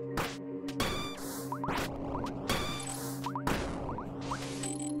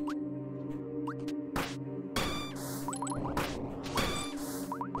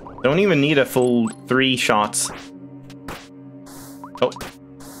 Don't even need a full 3 shots. Oh,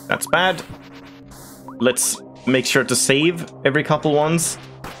 that's bad. Let's make sure to save every couple ones.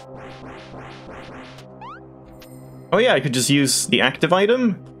 Oh yeah, I could just use the active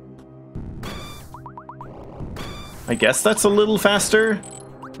item. I guess that's a little faster.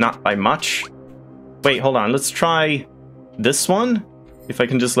 Not by much. Wait, hold on. Let's try this one. If I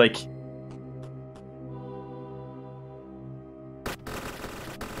can just, like...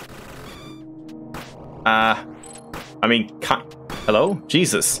 I mean, hello?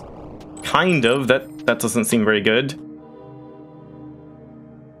 Jesus. Kind of. That doesn't seem very good.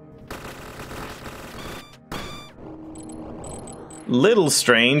 Little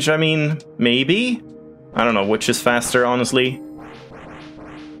strange. I mean, maybe? I don't know which is faster, honestly.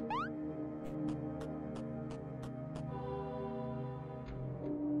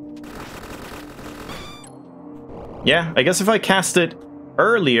 Yeah, I guess if I cast it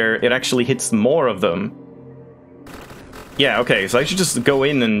earlier, it actually hits more of them. Yeah, okay, so I should just go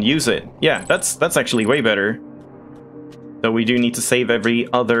in and use it. Yeah, that's actually way better. Though we do need to save every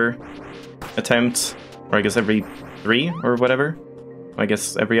other attempt. Or I guess every 3 or whatever. I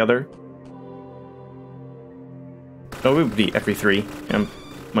guess every other. No, it would be every 3.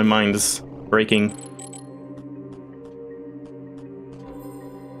 My mind is breaking.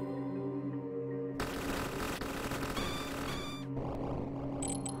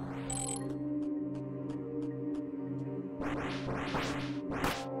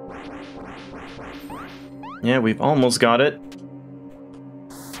 Yeah, we've almost got it.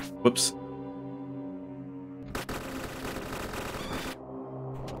 Whoops.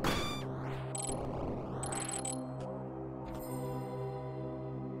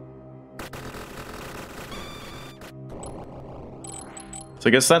 So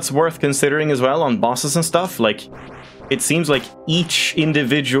I guess that's worth considering as well on bosses and stuff. Like, it seems like each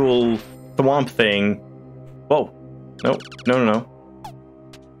individual thwomp thing... Whoa. No.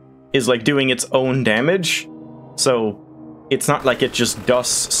 Is like doing its own damage. So it's not like it just does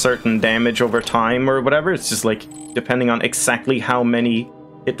certain damage over time or whatever. It's just like depending on exactly how many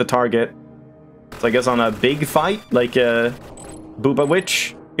hit the target. So I guess on a big fight, like Booba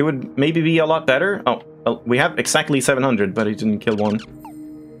Witch, it would maybe be a lot better. Oh, well, we have exactly 700, but I didn't kill one.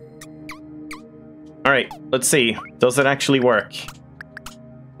 Alright, let's see. Does it actually work?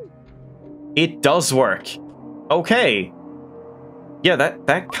 It does work. Okay. Yeah,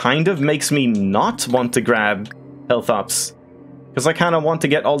 that kind of makes me not want to grab health ups. Because I kind of want to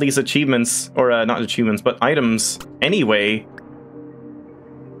get all these achievements, or not achievements, but items anyway.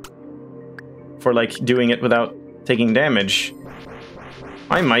 For, like, doing it without taking damage.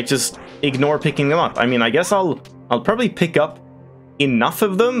 I might just ignore picking them up. I mean, I guess I'll probably pick up enough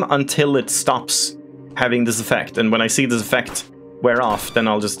of them until it stops having this effect. And when I see this effect wear off, then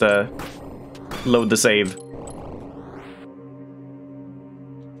I'll just load the save.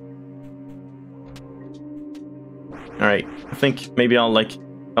 Alright, I think maybe I'll like...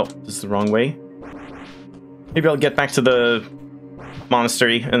 Oh, this is the wrong way. Maybe I'll get back to the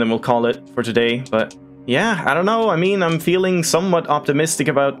monastery and then we'll call it for today. But yeah, I don't know. I mean, I'm feeling somewhat optimistic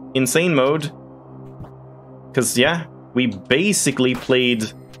about Insane Mode. Because yeah, we basically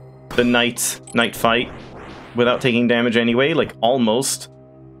played the night fight without taking damage anyway, like almost.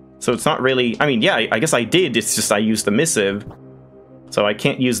 So it's not really... I mean, yeah, I guess I did. It's just I used the missive. So I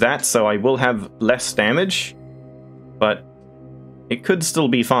can't use that, so I will have less damage. But it could still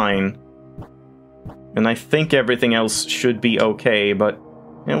be fine. And I think everything else should be okay, but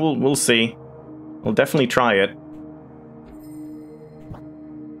yeah, we'll see. We'll definitely try it.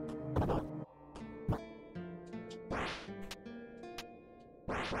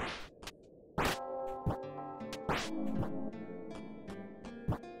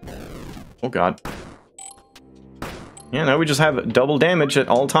 Oh god. Yeah, now we just have double damage at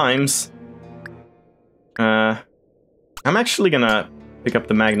all times. I'm actually gonna pick up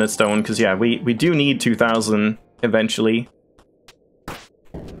the Magnet Stone, because yeah, we do need 2,000 eventually.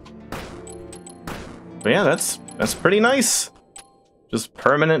 But yeah, that's pretty nice. Just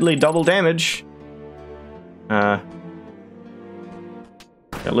permanently double damage. Yeah,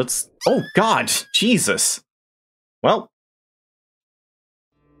 let's... Oh god! Jesus! Well...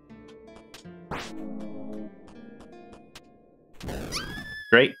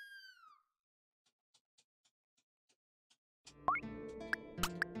 Great.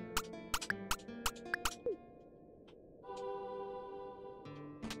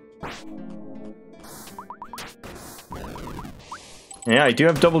 Yeah, I do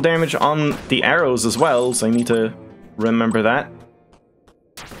have double damage on the arrows as well, so I need to remember that.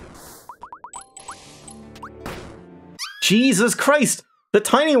 Jesus Christ! The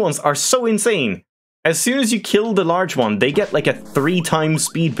tiny ones are so insane! As soon as you kill the large one, they get like a 3x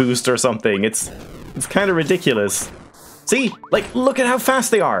speed boost or something. It's kind of ridiculous. See? Like, look at how fast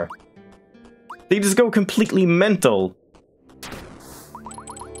they are! They just go completely mental.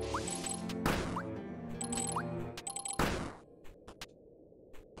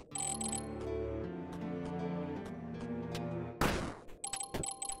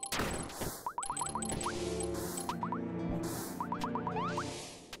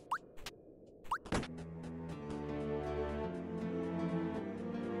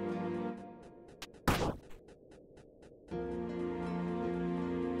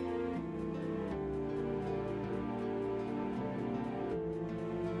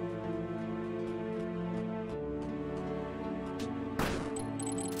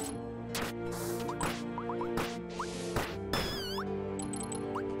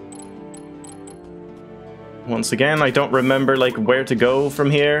 Once again, I don't remember, like, where to go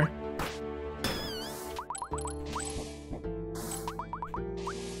from here.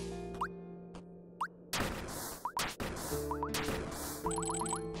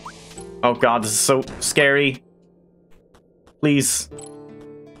 Oh god, this is so scary. Please.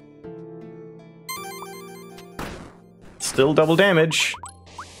 Still double damage.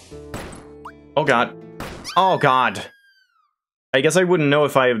 Oh god. Oh god. I guess I wouldn't know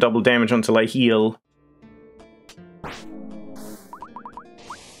if I have double damage until I heal.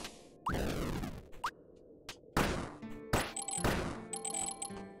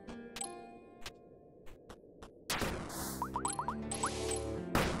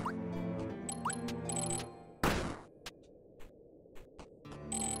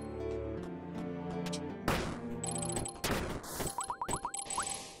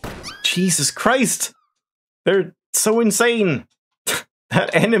 Jesus Christ! They're so insane!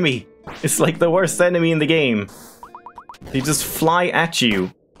 That enemy is like the worst enemy in the game. They just fly at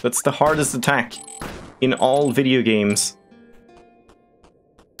you. That's the hardest attack in all video games.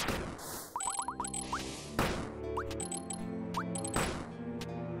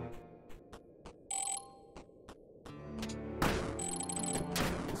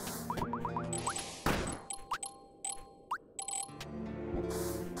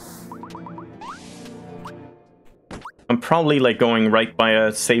 I'm probably like going right by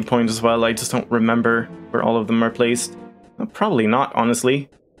a save point as well. I just don't remember where all of them are placed. Probably not, honestly.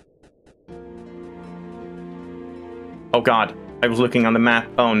 Oh god, I was looking on the map.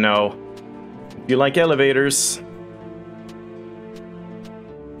 Oh no. If you like elevators.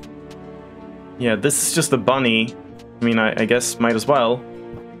 Yeah, this is just a bunny. I mean, I guess might as well.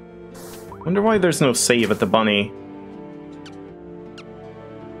 Wonder why there's no save at the bunny.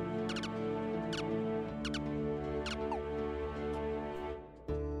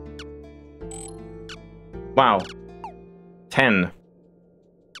 Wow. 10.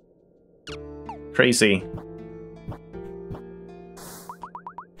 Crazy.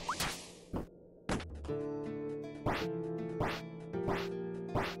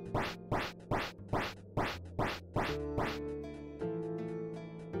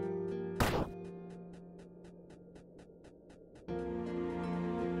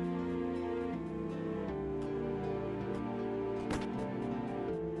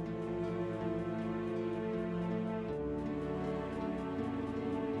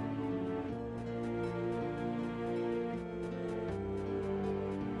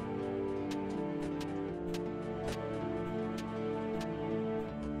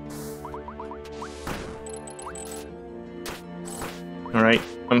 Alright,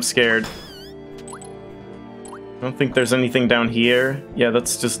 I'm scared. I don't think there's anything down here. Yeah,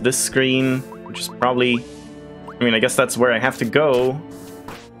 that's just this screen, which is probably... I mean, I guess that's where I have to go.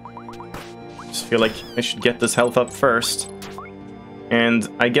 Just feel like I should get this health up first. And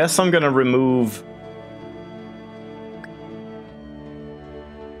I guess I'm gonna remove...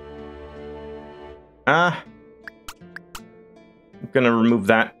 I'm gonna remove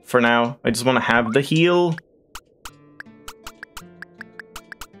that for now. I just want to have the heal.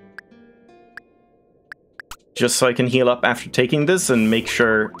 Just so I can heal up after taking this and make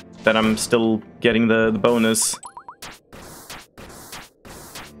sure that I'm still getting the bonus.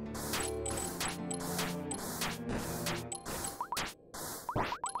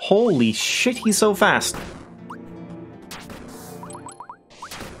 Holy shit, he's so fast.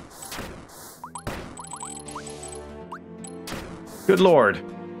 Good lord.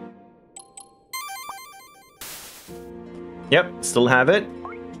 Yep, still have it.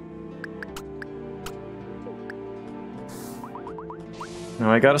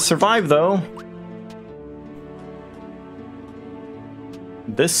 Now I gotta survive, though.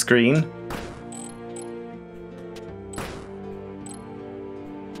 This screen.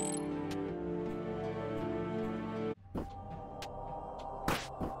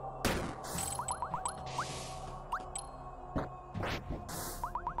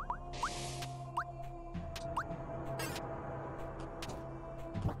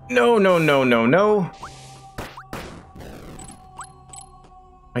 No, no, no, no, no.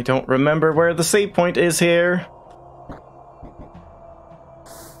 I don't remember where the save point is here.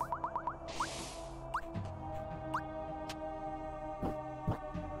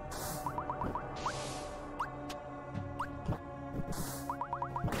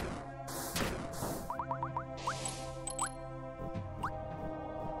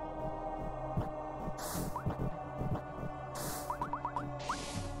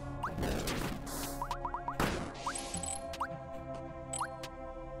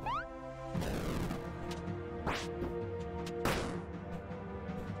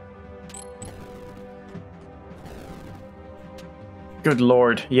 Good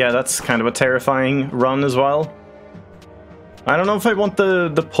lord. Yeah, that's kind of a terrifying run as well. I don't know if I want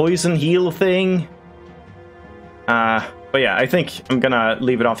the poison heal thing. But yeah, I think I'm gonna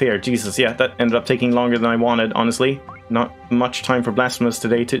leave it off here. Jesus, yeah, that ended up taking longer than I wanted, honestly. Not much time for Blasphemous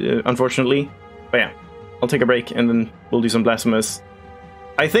today, unfortunately. But yeah, I'll take a break and then we'll do some Blasphemous.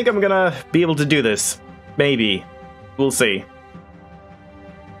 I think I'm gonna be able to do this. Maybe. We'll see.